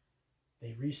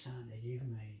 they re-signed, they gave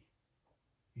him a,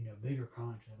 bigger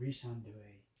contract. They re-signed to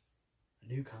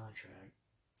a new contract.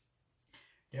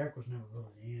 Derek was never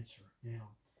really the answer.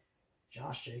 Now,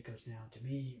 Josh Jacobs, now, to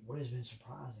me, what has been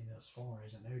surprising thus far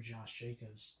is I know Josh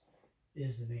Jacobs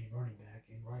is the main running back,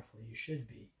 and rightfully he should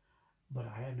be, but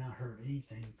I have not heard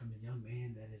anything from the young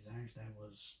man that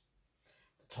was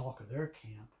the talk of their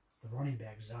camp, the running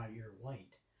back Zaire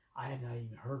White. I have not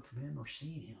even heard from him or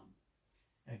seen him.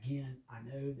 Again, I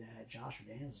know that Josh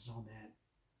McDaniels is on that.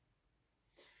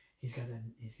 He's got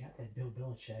that Bill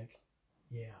Belichick.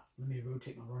 Yeah, let me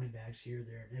rotate my running backs here,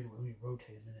 there, and everywhere. Let me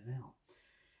rotate them in and out.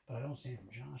 But I don't understand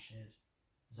from Josh is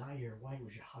Zaire White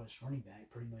was your hottest running back,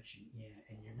 pretty much,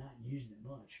 and you're not using it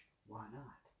much. Why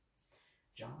not?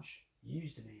 Josh,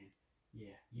 use the man.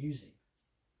 Yeah, use him.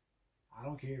 I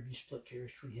don't care if you split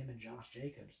carries between him and Josh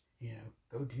Jacobs.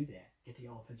 Go do that. Get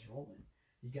the offense rolling.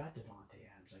 You got Davante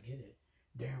Adams. I get it.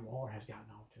 Darren Waller has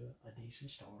gotten off to a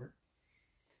decent start.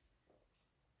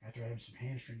 After having some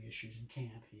hamstring issues in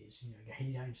camp,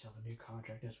 he got himself a new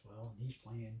contract as well, and he's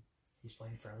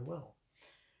playing fairly well.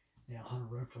 Now Hunter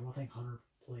Renfrow, I think Hunter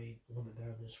played a little bit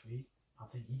better this week. I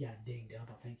think he got dinged up.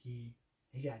 I think he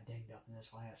got dinged up in this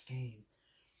last game.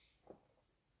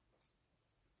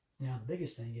 Now the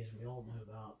biggest thing is we all know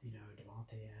about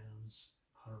Davante Adams,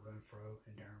 Hunter Renfrow,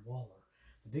 and Darren Waller.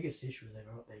 The biggest issue is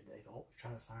they've always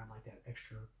tried to find like that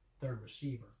extra third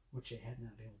receiver, which they had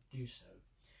not been able to do so.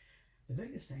 The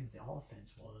biggest thing with the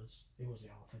offense was the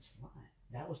offensive line.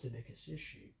 That was the biggest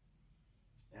issue.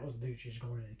 That was the biggest issue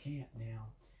going into camp. Now,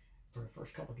 for the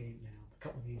first couple games, the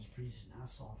couple games of preseason I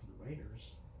saw from the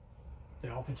Raiders,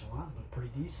 the offensive line looked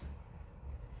pretty decent.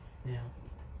 Now,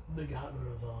 they got rid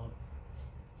of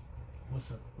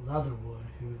Leatherwood,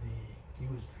 he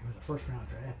was a first round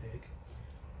draft pick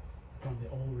from the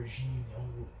old regime, the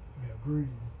old Gruden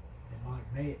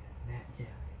and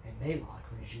and Maylock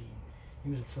regime. He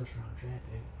was a first round draft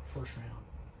pick, first round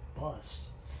bust.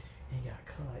 He got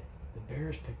cut. The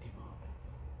Bears picked him up.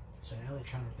 So now they're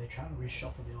trying to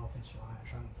reshuffle the offensive line and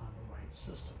trying to find the right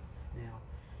system. Now,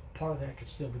 part of that could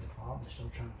still be the problem. They're still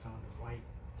trying to find the right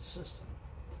system.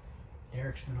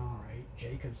 Derek's been all right.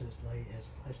 Jacobs has played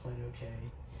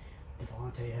okay.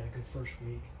 Davante had a good first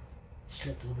week.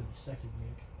 Slipped a little bit the second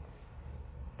week.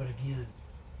 But again,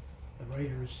 the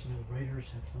Raiders have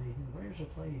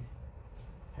played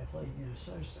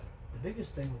so. The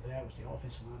biggest thing with that was the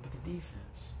offensive line, but the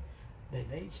defense. They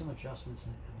made some adjustments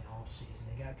in the offseason.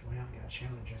 They went out and got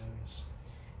Chandler Jones,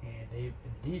 and the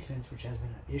defense, which has been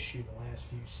an issue the last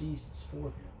few seasons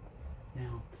for them.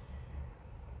 Now,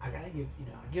 I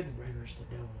give the Raiders the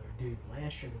devil their due.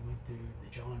 Last year they went through the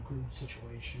John Gruden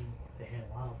situation. They had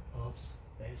a lot of ups.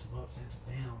 They had some ups and some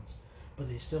downs, but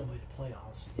they still made the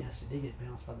playoffs. And yes, they did get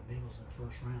bounced by the Bengals in the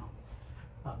first round.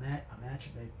 A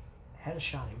matchup they had a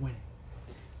shot at winning.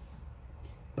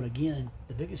 But again,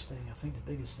 I think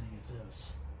the biggest thing is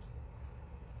this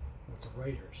with the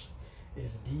Raiders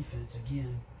is the defense.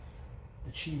 Again,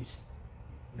 the Chiefs,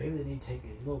 maybe they need to take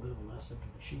a little bit of a lesson from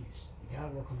the Chiefs. You got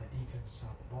to work on that defensive side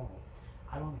of the ball.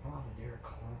 I don't have a problem with Derek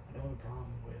Carr. I don't have a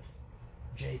problem with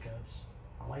Jacobs.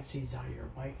 I like to see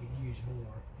Zaire White get used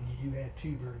more, and you do have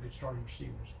two very good starting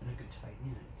receivers and a good tight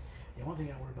end. The The only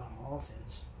thing I worry about on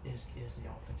offense is the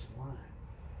offensive line.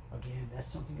 Again,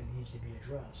 that's something that needs to be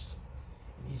addressed.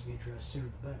 It needs to be addressed sooner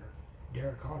the better.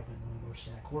 Derek Carr's been one of the most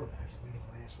sacked quarterbacks, I think, in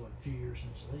the last, few years in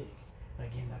this league. And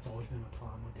again, that's always been a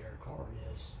problem with Derek Carr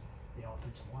is the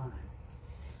offensive line.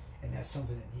 And that's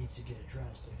something that needs to get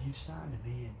addressed. If you've signed a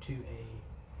man to I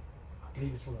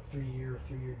believe it's a 3-year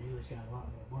deal, he's got a lot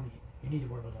more money, you need to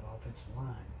worry about that offensive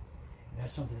line. And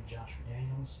that's something that Josh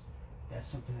McDaniels, that's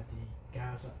something that the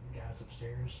guys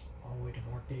upstairs, all the way to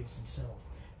Mark Davis himself,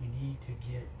 you need to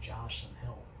get Josh some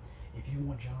help. If you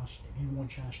want Josh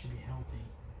to be healthy,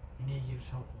 you need to give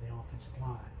help with the offensive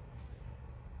line.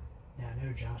 Now I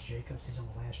know Josh Jacobs, he's on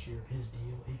the last year of his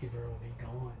deal. He could very well be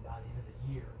gone by the end of the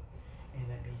year, and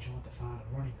that means you'll have to find a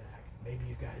running back. Maybe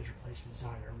you've got his replacement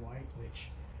Zaire White,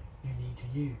 which you need to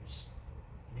use.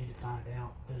 You need to find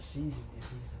out this season if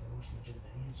he's the most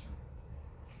legitimate answer.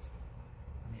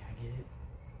 I mean, I get it.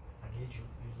 You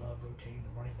love rotating the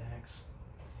running backs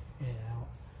in and out.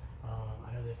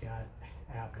 I know they've got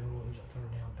Abdul, who's a third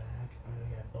down back. I know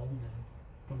they got Bowman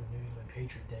from the New England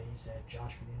Patriot days that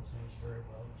Josh McDaniels knows very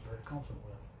well and is very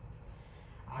comfortable with.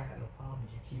 I got no problem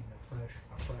with you keeping a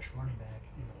fresh running back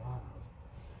in the lineup.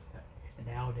 And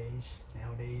nowadays in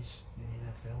the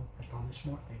NFL, that's probably a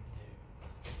smart thing to do.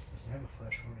 Is to have a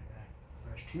fresh running back,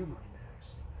 fresh two running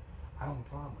backs. I don't have a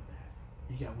problem with that.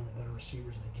 You got one of the better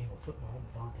receivers in the game of football,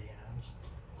 Devontae Adams.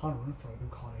 Hunter Renfrow, who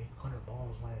caught 800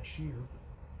 balls last year.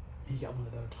 You got one of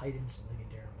the better tight ends in the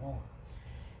league, Darren Waller.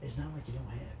 It's not like you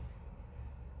don't have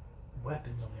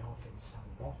weapons on the offensive side of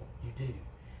the ball. You do.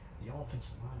 The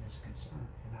offensive line is a concern,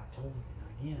 and I've told you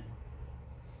again,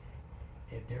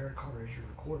 if Derek Carr is your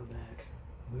quarterback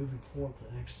moving forward for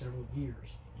the next several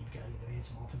years, you've got to give the man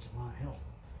some offensive line help.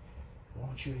 Why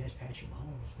don't you ask Patrick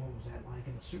Mahomes what was that like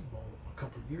in the Super Bowl a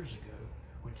couple of years ago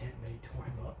when Tampa Bay tore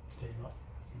him up, spit him out?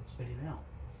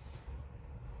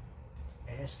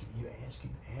 Ask him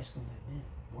that then.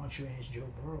 Why don't you ask Joe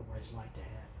Burrow what it's like to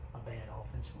have a bad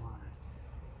offensive line?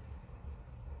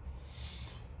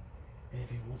 And if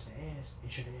he wants to ask,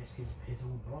 he should ask his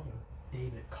own brother,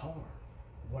 David Carr,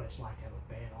 what it's like to have a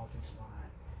bad offensive line.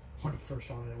 When he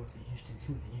first started out with the Houston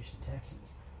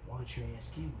Texans, why don't you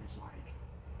ask him what it's like to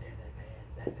have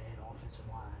that bad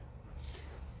offensive line?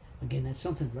 Again, that's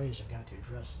something the Raiders have got to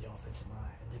address, the offensive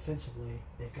line. And defensively,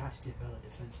 they've got to get better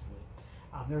defensively.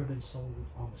 I've never been sold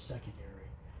on the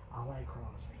secondary. I like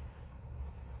Crosby.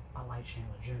 I like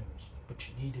Chandler Jones, but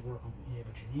you need to work on the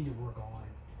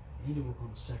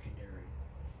secondary.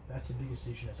 That's the biggest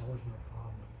issue. That's always been a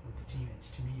problem with the team.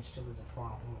 To me, it still is a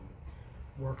problem.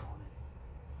 Work on it.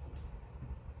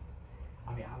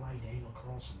 I mean, I like Daniel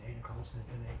Carlson. Daniel Carlson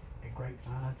has been a great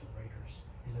find for the Raiders.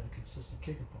 He's been a consistent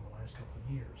kicker for the last couple of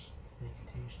years, and he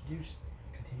continues to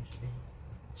be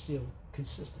still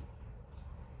consistent.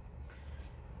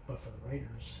 But for the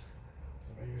Raiders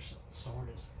start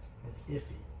is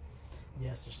iffy.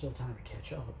 Yes, there's still time to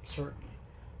catch up, certainly.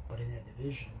 But in that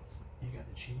division, you got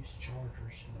the Chiefs, the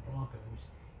Chargers, and the Broncos.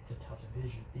 It's a tough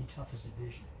division, the toughest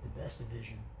division, the best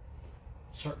division,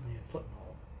 certainly in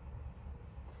football.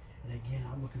 And again,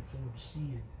 I'm looking forward to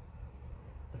seeing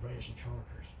the Raiders and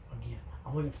Chargers. Again,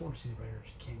 I'm looking forward to seeing the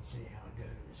Raiders. Can't see how it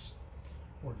goes.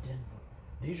 Or Denver.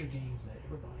 These are games that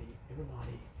everybody in the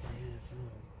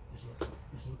NFL is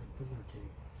looking forward to.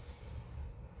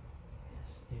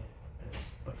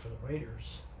 But for the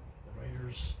Raiders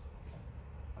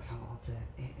are kind of off to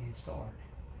and start,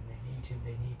 and they need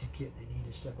to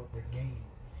step up their game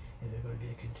if they're going to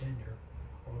be a contender,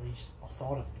 or at least a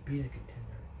thought of to be a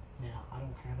contender. Now, I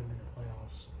don't have them in the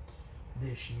playoffs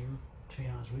this year. To be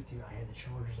honest with you, I had the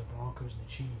Chargers, the Broncos, and the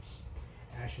Chiefs.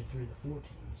 Actually, 3 of the 4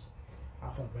 teams. I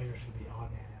thought the Raiders were going to be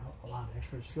odd man out. A lot of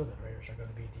experts feel that the Raiders are going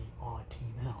to be the odd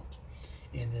team out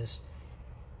in this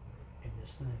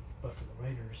thing. But for the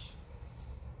Raiders,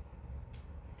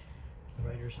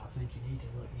 I think you need to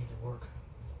work.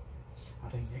 I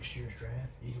think next year's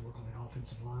draft, you need to work on the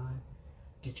offensive line,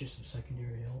 get you some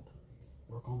secondary help,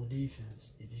 work on the defense.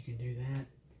 If you can do that,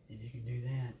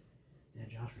 then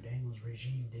Josh McDaniels'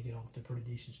 regime did get off to a pretty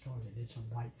decent start. They did some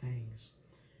right things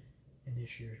in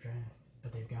this year's draft,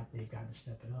 but they've got to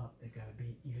step it up. They've got to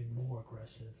be even more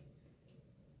aggressive.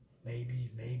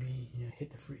 Maybe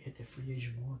hit the free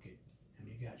agent market. I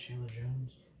mean, you got Chandler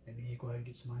Jones. Maybe you go ahead and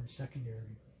get somebody in the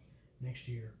secondary next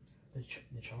year. The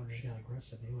Chargers got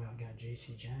aggressive. They went out and got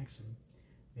J.C. Jackson.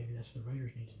 Maybe that's what the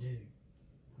Raiders need to do.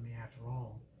 I mean, after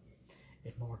all,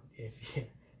 if Mark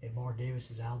Davis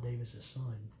is Al Davis'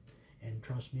 son, and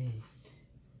trust me,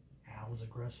 Al was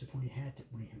aggressive when he had to.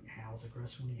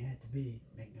 Be.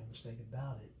 Make no mistake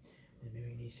about it. Then maybe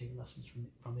he needs to take lessons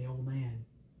from the old man.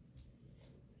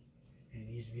 and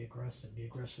he needs to be aggressive. Be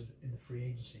aggressive in the free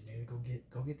agency. Maybe go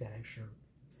get that extra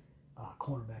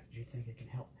cornerback that you think it can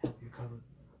help you cover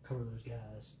those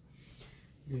guys.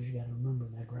 Because you got to remember,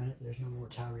 now granted, there's no more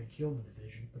Tyreek Hill in the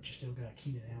division, but you still got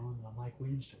Keenan Allen and a Mike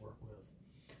Williams to work with.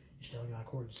 You still got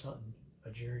Cortland Sutton,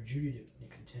 a Jerry Jeudy to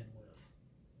contend with.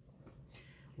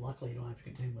 Luckily, you don't have to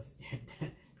contend with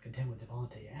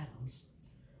Devontae Adams.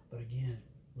 But again,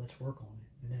 let's work on it.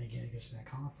 And then again, it gets in that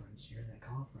conference. You're in that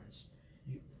conference.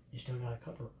 You still got to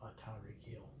cover a Tyreek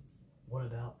Hill. What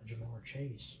about a Jamar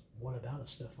Chase? What about a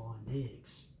Stephon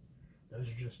Diggs? Those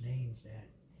are just names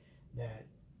that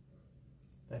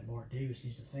Mark Davis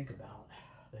needs to think about,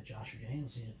 that Joshua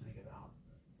Daniels needs to think about,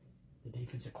 the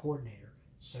defensive coordinator,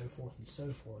 so forth and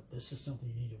so forth. This is something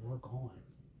you need to work on.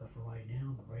 But for right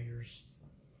now, the Raiders,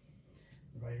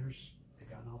 they've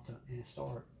gotten off to a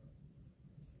start.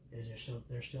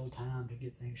 There's still time to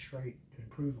get things straight, to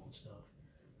improve on stuff.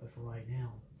 But for right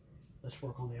now, let's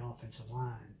work on the offensive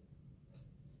line,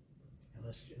 and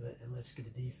let's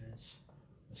get the defense.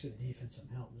 Let's get the defense some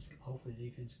help. Hopefully the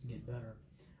defense can get better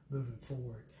moving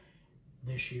forward.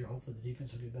 This year, hopefully the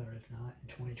defense will get better. If not, in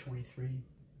 2023,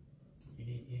 you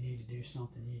need to do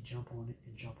something. You need to jump on it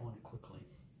and jump on it quickly.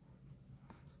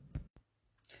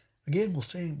 Again, we'll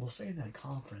stay in that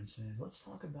conference, and let's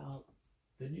talk about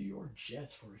the New York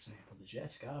Jets, for example. The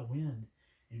Jets got a win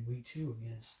in week 2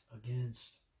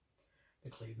 against the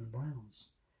Cleveland Browns,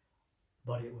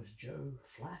 but it was Joe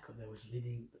Flacco that was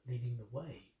leading the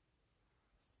way.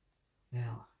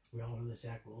 Now, we all know that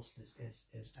Zach Wilson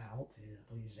is out, and I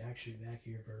believe he's actually back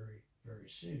here very, very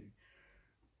soon,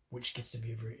 which gets to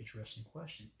be a very interesting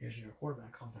question. Is there a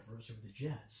quarterback controversy with the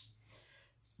Jets?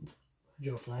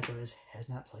 Joe Flacco has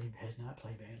not played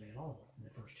badly at all in the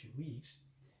first 2 weeks,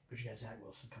 but you got Zach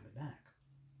Wilson coming back.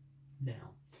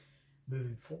 Now,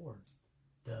 moving forward,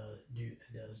 does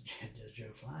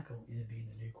Joe Flacco end up being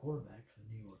the new quarterback for the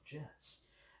New York Jets?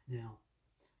 Now,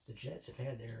 the Jets have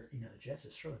had their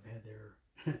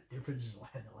differences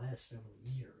in the last several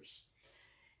years,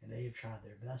 and they have tried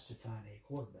their best to find a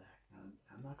quarterback. Now,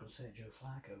 I'm not going to say Joe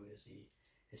Flacco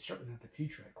is certainly not the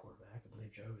future at quarterback. I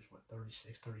believe Joe is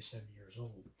 36, 37 years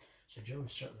old, so Joe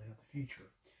is certainly not the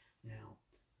future. Now,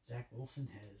 Zach Wilson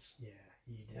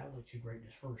he did not look too great in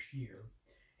his first year.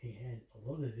 He had a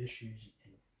little bit of issues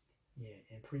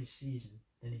in preseason,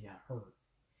 then he got hurt.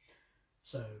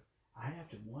 So I have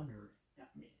to wonder.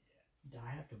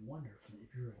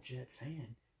 If you're a Jet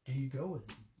fan, do you go with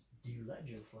him? Do you let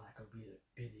Joe Flacco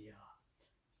be the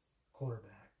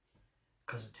quarterback?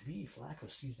 Because to me, Flacco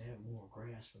seems to have more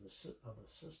grasp of the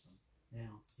system.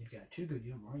 Now you've got 2 good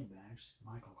young running backs,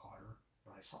 Michael Carter,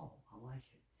 Bryce Hall. I like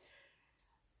it.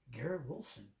 Garrett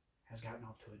Wilson has gotten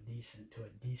off to a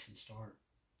decent start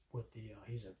with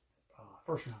he's a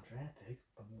first round draft pick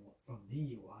from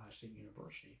the Ohio State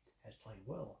University, has played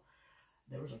well.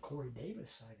 There was a Corey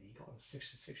Davis sighting. He caught a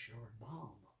 66-yard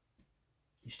bomb.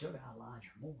 You still got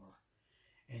Elijah Moore,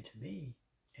 and to me,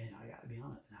 and I got to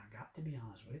be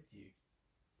honest with you,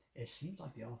 it seems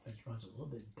like the offense runs a little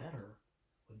bit better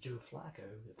with Joe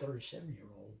Flacco, the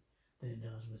 37-year-old, than it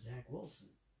does with Zach Wilson.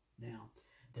 Now,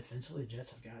 defensively, the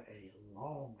Jets have got a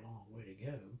long, long way to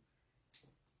go,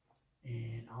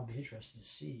 and I'll be interested to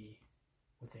see,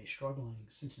 with a struggling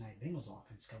Cincinnati Bengals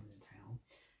offense coming to town,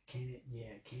 can it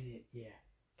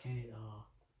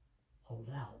hold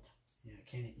out?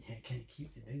 Can it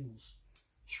keep the Bengals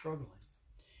struggling?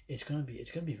 It's gonna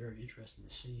be very interesting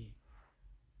to see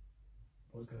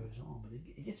what goes on, but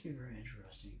it gets to be very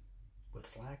interesting with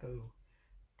Flacco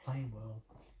playing well.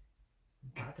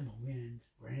 Got them a win.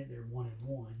 Granted, they're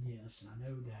 1-1, yes, and I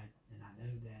know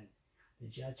that the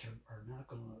Jets are not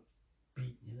going to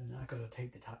beat. They're not going to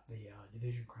take the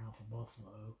division crown from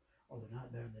Buffalo, or they're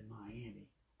not better than Miami.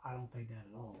 I don't think that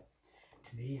at all.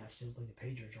 To me, I still think the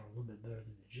Patriots are a little bit better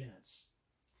than the Jets.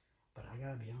 But I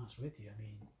got to be honest with you. I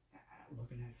mean,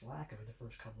 looking at Flacco the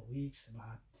first couple of weeks,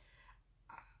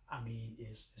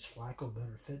 is Flacco a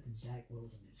better fit than Zach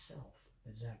Wilson himself?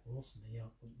 Than Zach Wilson,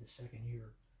 the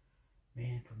second-year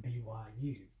man from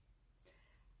BYU.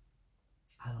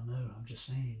 I don't know. I'm just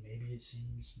saying. Maybe it's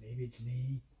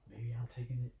me. Maybe I'm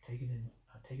taking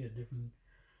a different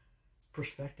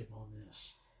perspective on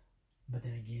this. But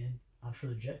then again, I'm sure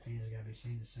the Jet fans have got to be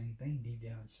saying the same thing deep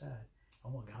down inside. Oh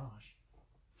my gosh,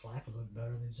 Flacco looked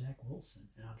better than Zach Wilson,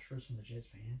 and I'm sure some of the Jets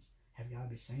fans have got to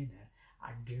be saying that.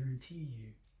 I guarantee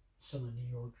you, some of the New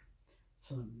York,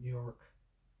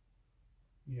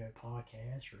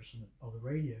 podcasts or some of the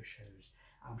radio shows,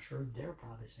 I'm sure they're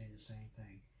probably saying the same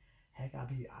thing. Heck, I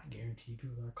guarantee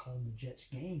people that are calling the Jets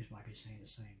games might be saying the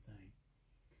same thing.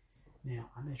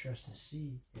 Now, I'm interested to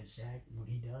see if Zach, when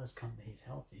he does come to he's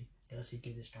healthy, does he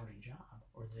get his starting job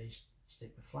or do they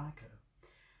stick with Flacco?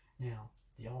 Now,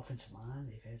 the offensive line,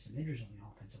 they've had some injuries on the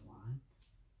offensive line,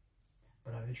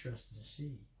 but I'm interested to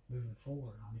see moving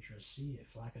forward. I'm interested to see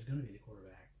if Flacco's going to be the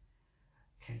quarterback.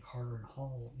 Can Carter and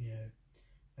Hall,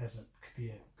 could be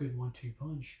a good 1-2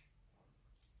 punch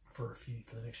for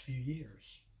the next few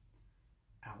years.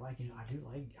 I like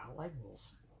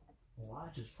Wilson.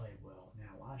 Elijah's played well.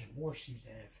 Now Elijah Moore seems to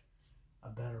have a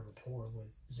better rapport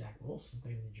with Zach Wilson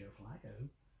maybe than Joe Flacco.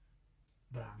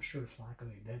 But I'm sure Flacco,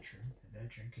 a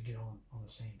veteran could get on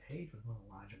the same page with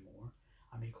Elijah Moore.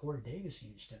 I mean, Corey Davis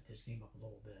seemed to step his game up a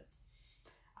little bit.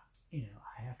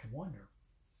 I have to wonder.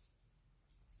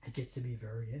 It gets to be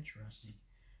very interesting.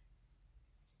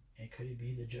 And could it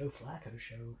be the Joe Flacco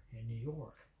show in New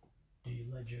York? Do you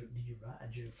ride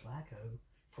Joe Flacco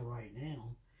for right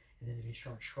now, and then if you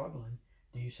start struggling,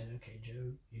 do you say, okay,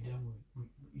 Joe, you done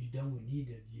what we need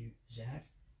of you, Zach?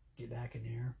 Get back in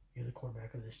there. You're the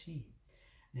quarterback of this team.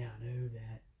 Now I know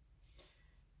that,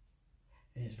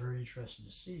 and it's very interesting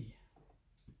to see.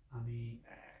 I mean,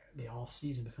 the off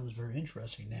season becomes very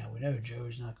interesting. Now we know Joe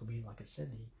is not going to be, like I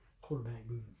said, the quarterback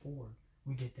moving forward.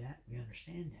 We get that. We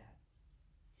understand that.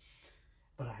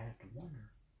 But I have to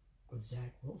wonder, with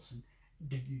Zach Wilson,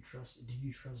 do you trust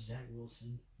Zach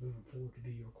Wilson moving forward to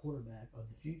be your quarterback of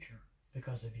the future?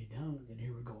 Because if you don't, then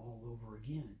here we go all over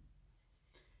again.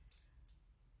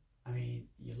 I mean,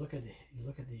 you look at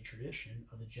the tradition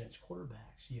of the Jets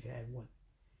quarterbacks. You've had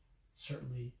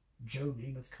certainly Joe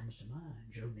Namath comes to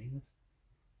mind. Joe Namath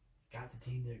got the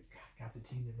team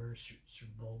to their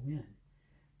Super Bowl win.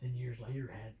 Then years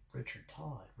later had Richard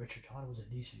Todd. Richard Todd was a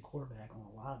decent quarterback on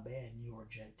a lot of bad New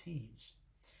York Jet teams.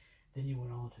 Then you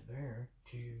went on to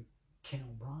Ken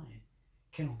O'Brien.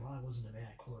 Ken O'Brien wasn't a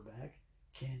bad quarterback.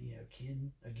 Ken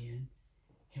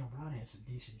O'Brien had some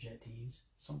decent Jet teams.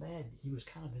 Some bad. He was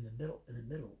kind of in the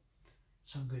middle.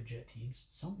 Some good Jet teams,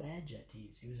 some bad Jet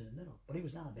teams. He was in the middle, but he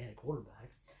was not a bad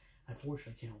quarterback.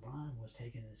 Unfortunately, Ken O'Brien was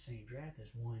taken in the same draft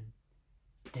as one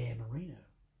Dan Marino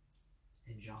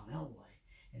and John Elway,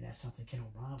 and that's something Ken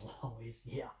O'Brien will always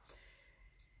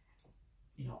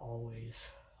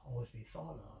be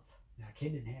thought of. Now,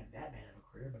 Ken didn't have that bad of a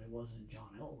career, but it wasn't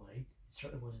John Elway. It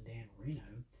certainly wasn't Dan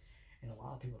Marino. And a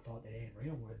lot of people thought that Dan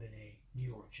Marino would have been a New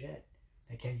York Jet.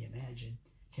 Now, can you imagine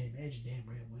Dan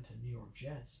Marino went to the New York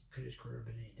Jets? Could his career have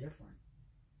been any different?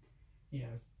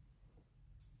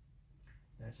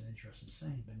 That's an interesting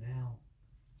thing. But now,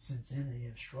 since then, they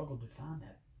have struggled to find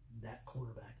that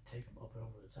quarterback to take them up and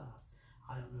over the top.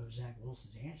 I don't know if Zach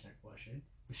Wilson's answer that question.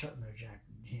 We certainly know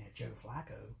Joe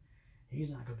Flacco. He's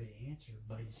not going to be the answer,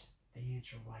 but he's the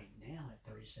answer right now at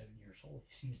 37 years old.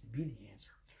 He seems to be the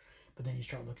answer. But then you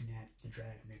start looking at the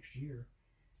draft next year.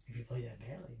 If you play that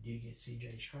badly, do you get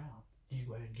C.J. Stroud? Do you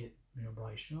go ahead and get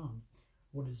Bryce Young?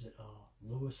 What is it?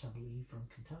 Lewis, I believe, from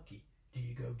Kentucky. Do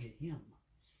you go get him?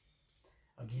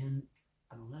 Again,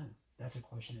 I don't know. That's a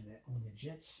question that only the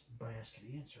Jets brass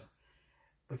can answer.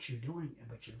 But you're doing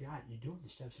the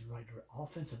steps in the right direction.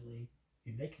 Offensively,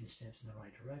 you're making the steps in the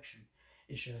right direction.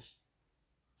 It's just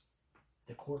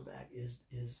the quarterback is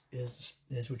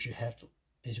what you have to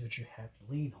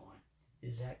lean on.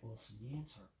 Is Zach Wilson the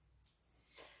answer?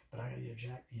 But I gotta give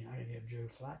Joe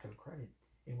Flacco credit.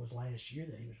 It was last year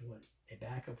that he was a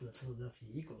backup for the Philadelphia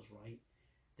Eagles, right?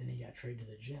 Then he got traded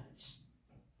to the Jets.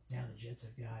 Now the Jets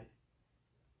have got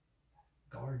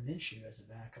Gardner Minshew as a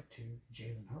backup to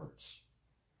Jalen Hurts.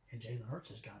 And Jalen Hurts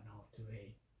has gotten off to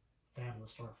a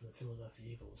fabulous start for the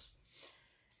Philadelphia Eagles.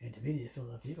 And to me, the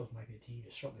Philadelphia Eagles might be a team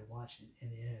to certainly watch in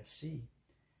the NFC.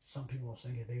 Some people are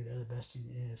saying that maybe they're the best team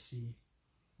in the NFC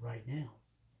right now.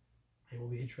 It will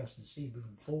be interesting to see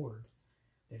moving forward.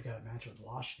 They've got a match with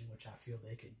Washington, which I feel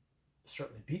they could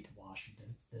certainly beat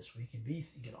Washington this week and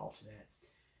get off to that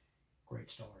great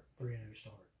start, 3-0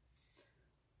 start.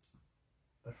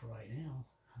 But for right now,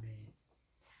 I mean,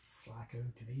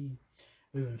 Flacco, to me,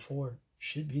 moving forward,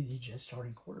 should be the Jets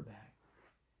starting quarterback.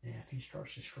 Now, if he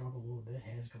starts to struggle a little bit,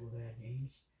 has a couple of bad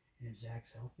games, and if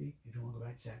Zach's healthy, if you want to go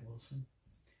back to Zach Wilson,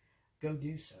 go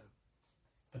do so.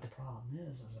 But the problem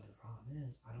is,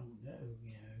 I don't know,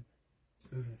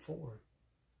 moving forward,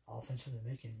 offensively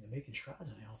they're making strides on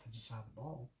the offensive side of the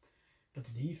ball. But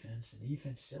the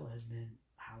defense still has been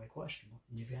highly questionable.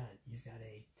 You've got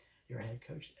your head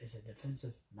coach as a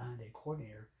defensive-minded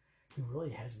coordinator who really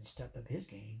hasn't stepped up his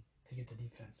game to get the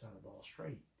defense side of the ball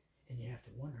straight. And you have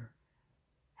to wonder,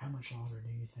 how much longer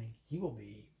do you think he will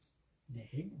be the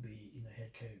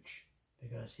head coach?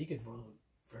 Because he could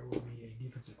very well be a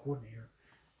defensive coordinator,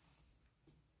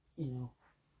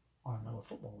 on another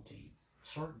football team,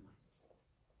 certainly.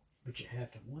 But you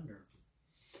have to wonder,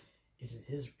 is it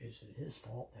his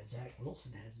fault that Zach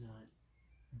Wilson has not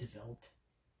developed,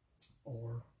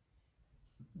 or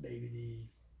maybe the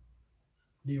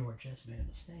New York Jets made a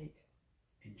mistake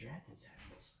and drafted Zach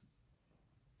Wilson?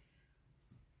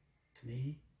 To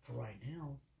me, for right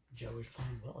now, Joe is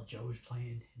playing well. Joe is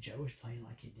playing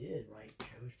like he did, right?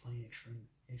 Joe is playing extremely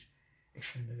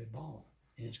good ball.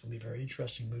 And it's going to be very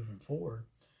interesting moving forward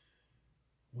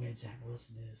when Zach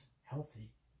Wilson is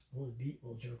healthy. Will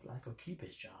Joe Flacco keep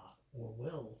his job, or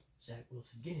will Zach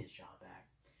Wilson get his job back?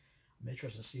 I'm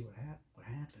interested to see what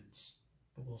happens,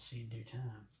 but we'll see in due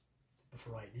time. But for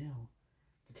right now,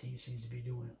 the team seems to be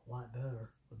doing a lot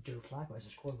better with Joe Flacco as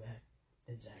his quarterback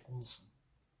than Zach Wilson.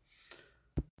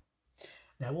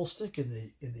 Now we'll stick in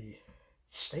the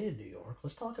state of New York.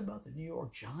 Let's talk about the New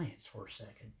York Giants for a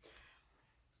second.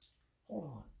 Hold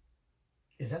on,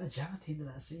 is that the Giant team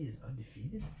that I see is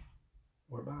undefeated,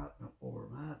 or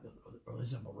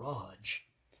is it a mirage,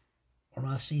 or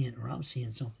I'm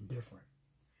seeing something different?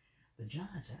 The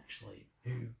Giants actually,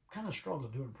 who kind of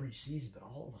struggled during preseason, but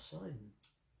all of a sudden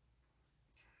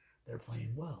they're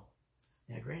playing well.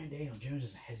 Now, granted, Daniel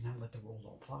Jones has not let the world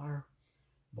on fire.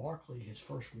 Barkley, his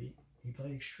first week, he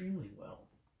played extremely well.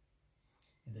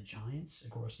 And the Giants, they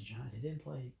didn't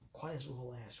play quite as well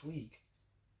last week,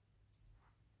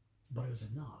 but it was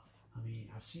enough. I mean,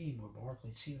 I've seen where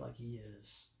Barkley seems like he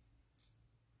is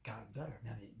gotten better.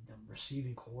 Now, the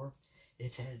receiving core,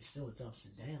 it's had still its ups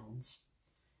and downs,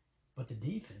 but the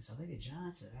defense, I think the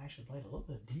Giants have actually played a little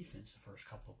bit of defense the first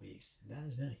couple of weeks. And that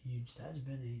has been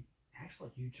actually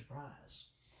a huge surprise.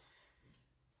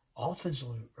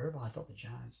 Offensively, everybody thought the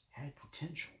Giants had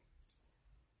potential,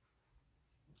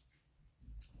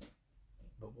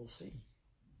 but we'll see.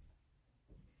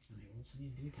 I mean, we'll see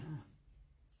in due time.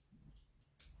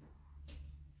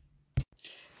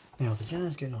 Now, if the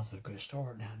Giants getting off to a good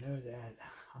start, now I know that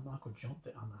I'm not going to jump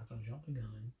the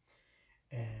gun,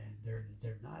 and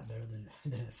they're not better than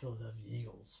the Philadelphia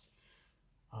Eagles.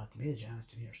 To me, the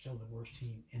Giants are still the worst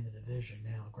team in the division.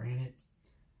 Now, granted,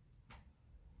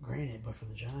 but for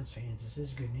the Giants fans, this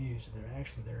is good news.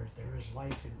 There is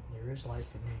life in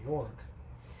New York,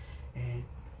 and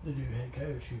the new head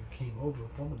coach who came over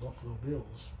from the Buffalo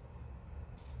Bills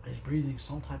is breathing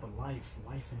some type of life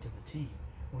into the team,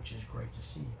 which is great to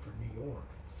see for New York.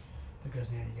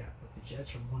 Because now the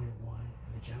Jets are 1-1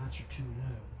 and the Giants are 2-0.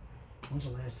 When's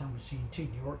the last time we've seen two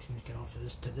New York teams get off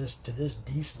to this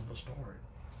decent of a start?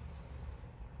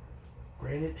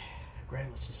 Granted,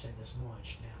 let's just say this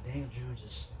much. Now, Daniel Jones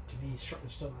is, to me, certainly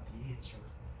still not the answer,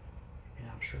 and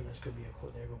I'm sure they're going to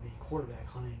be quarterback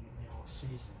hunting in the off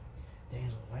season.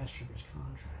 Daniel's last year's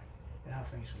contract, and I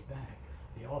think he's going to be back.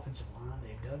 The offensive line,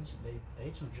 they've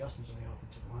made some adjustments on the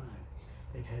offensive line.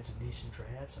 They've had some decent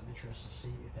drafts. I'm interested to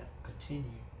see if that will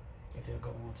continue, if they'll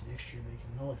go on to next year making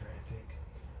another draft pick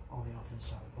on the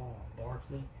offensive side of the ball.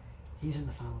 Barkley, he's in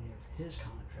the final year of his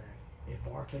contract. If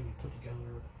Barkley can put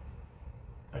together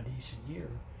a decent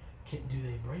year, do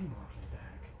they bring Barkley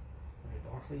back? I mean,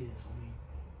 Barkley is only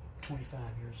 25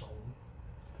 years old.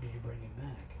 Do you bring him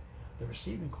back? The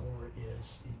receiving core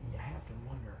is, you have to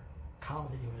wonder. Kyle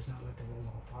Video has not let the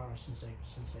world on fire since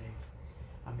they've.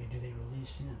 I mean, do they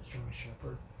release him? Sterling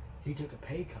Shepard, he took a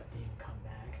pay cut to even come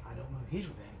back. I don't know if he's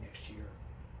back next year.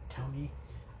 Tony,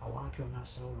 a lot of people are not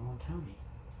sold on Tony.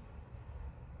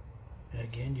 And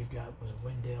again, you've got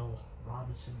Wendell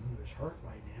Robinson, who is hurt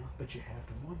right now, but you have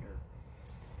to wonder.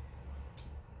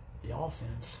 The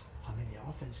offense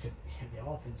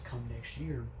come next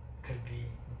year could be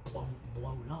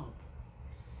blown up.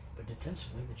 But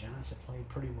defensively, the Giants have played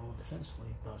pretty well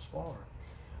defensively thus far.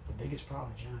 The biggest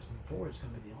problem the Giants moving forward is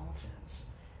going to be the offense,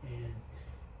 and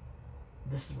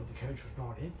this is what the coach was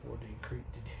brought in for, to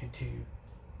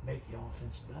make the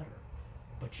offense better.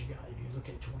 But if you look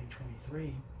at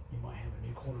 2023, you might have a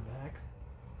new quarterback,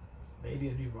 maybe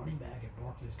a new running back if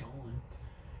Barkley's gone.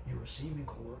 Your receiving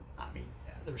core,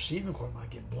 the receiving core might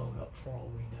get blown up for all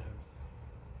we know.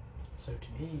 So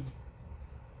to me,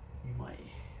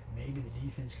 maybe the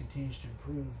defense continues to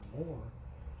improve more,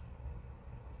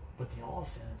 but the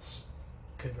offense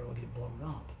could really get blown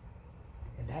up.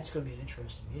 And that's going to be an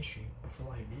interesting issue. But for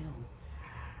right now,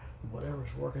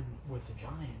 whatever's working with the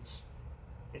Giants,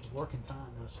 it's working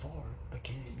fine thus far, but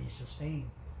can it be sustained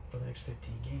for the next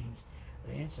 15 games?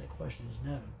 The answer to that question is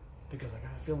no, because I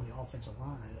got a feeling the offensive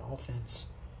line will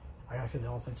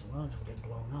get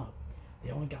blown up.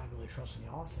 The only guy I really trust in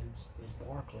the offense is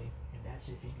Barkley, and that's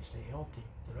if he can stay healthy.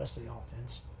 The rest of the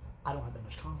offense, I don't have that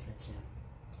much confidence in.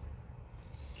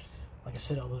 Like I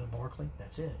said, other than Barkley,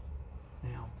 that's it.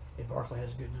 Now, if Barkley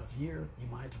has a good enough year, you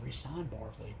might have to re-sign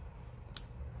Barkley.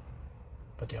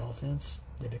 But the offense,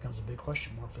 it becomes a big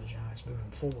question mark for the Giants moving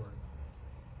forward.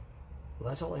 Well,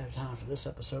 that's all I have time for this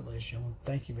episode, ladies and gentlemen.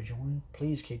 Thank you for joining.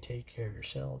 Please take care of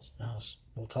yourselves. And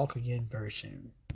we'll talk again very soon.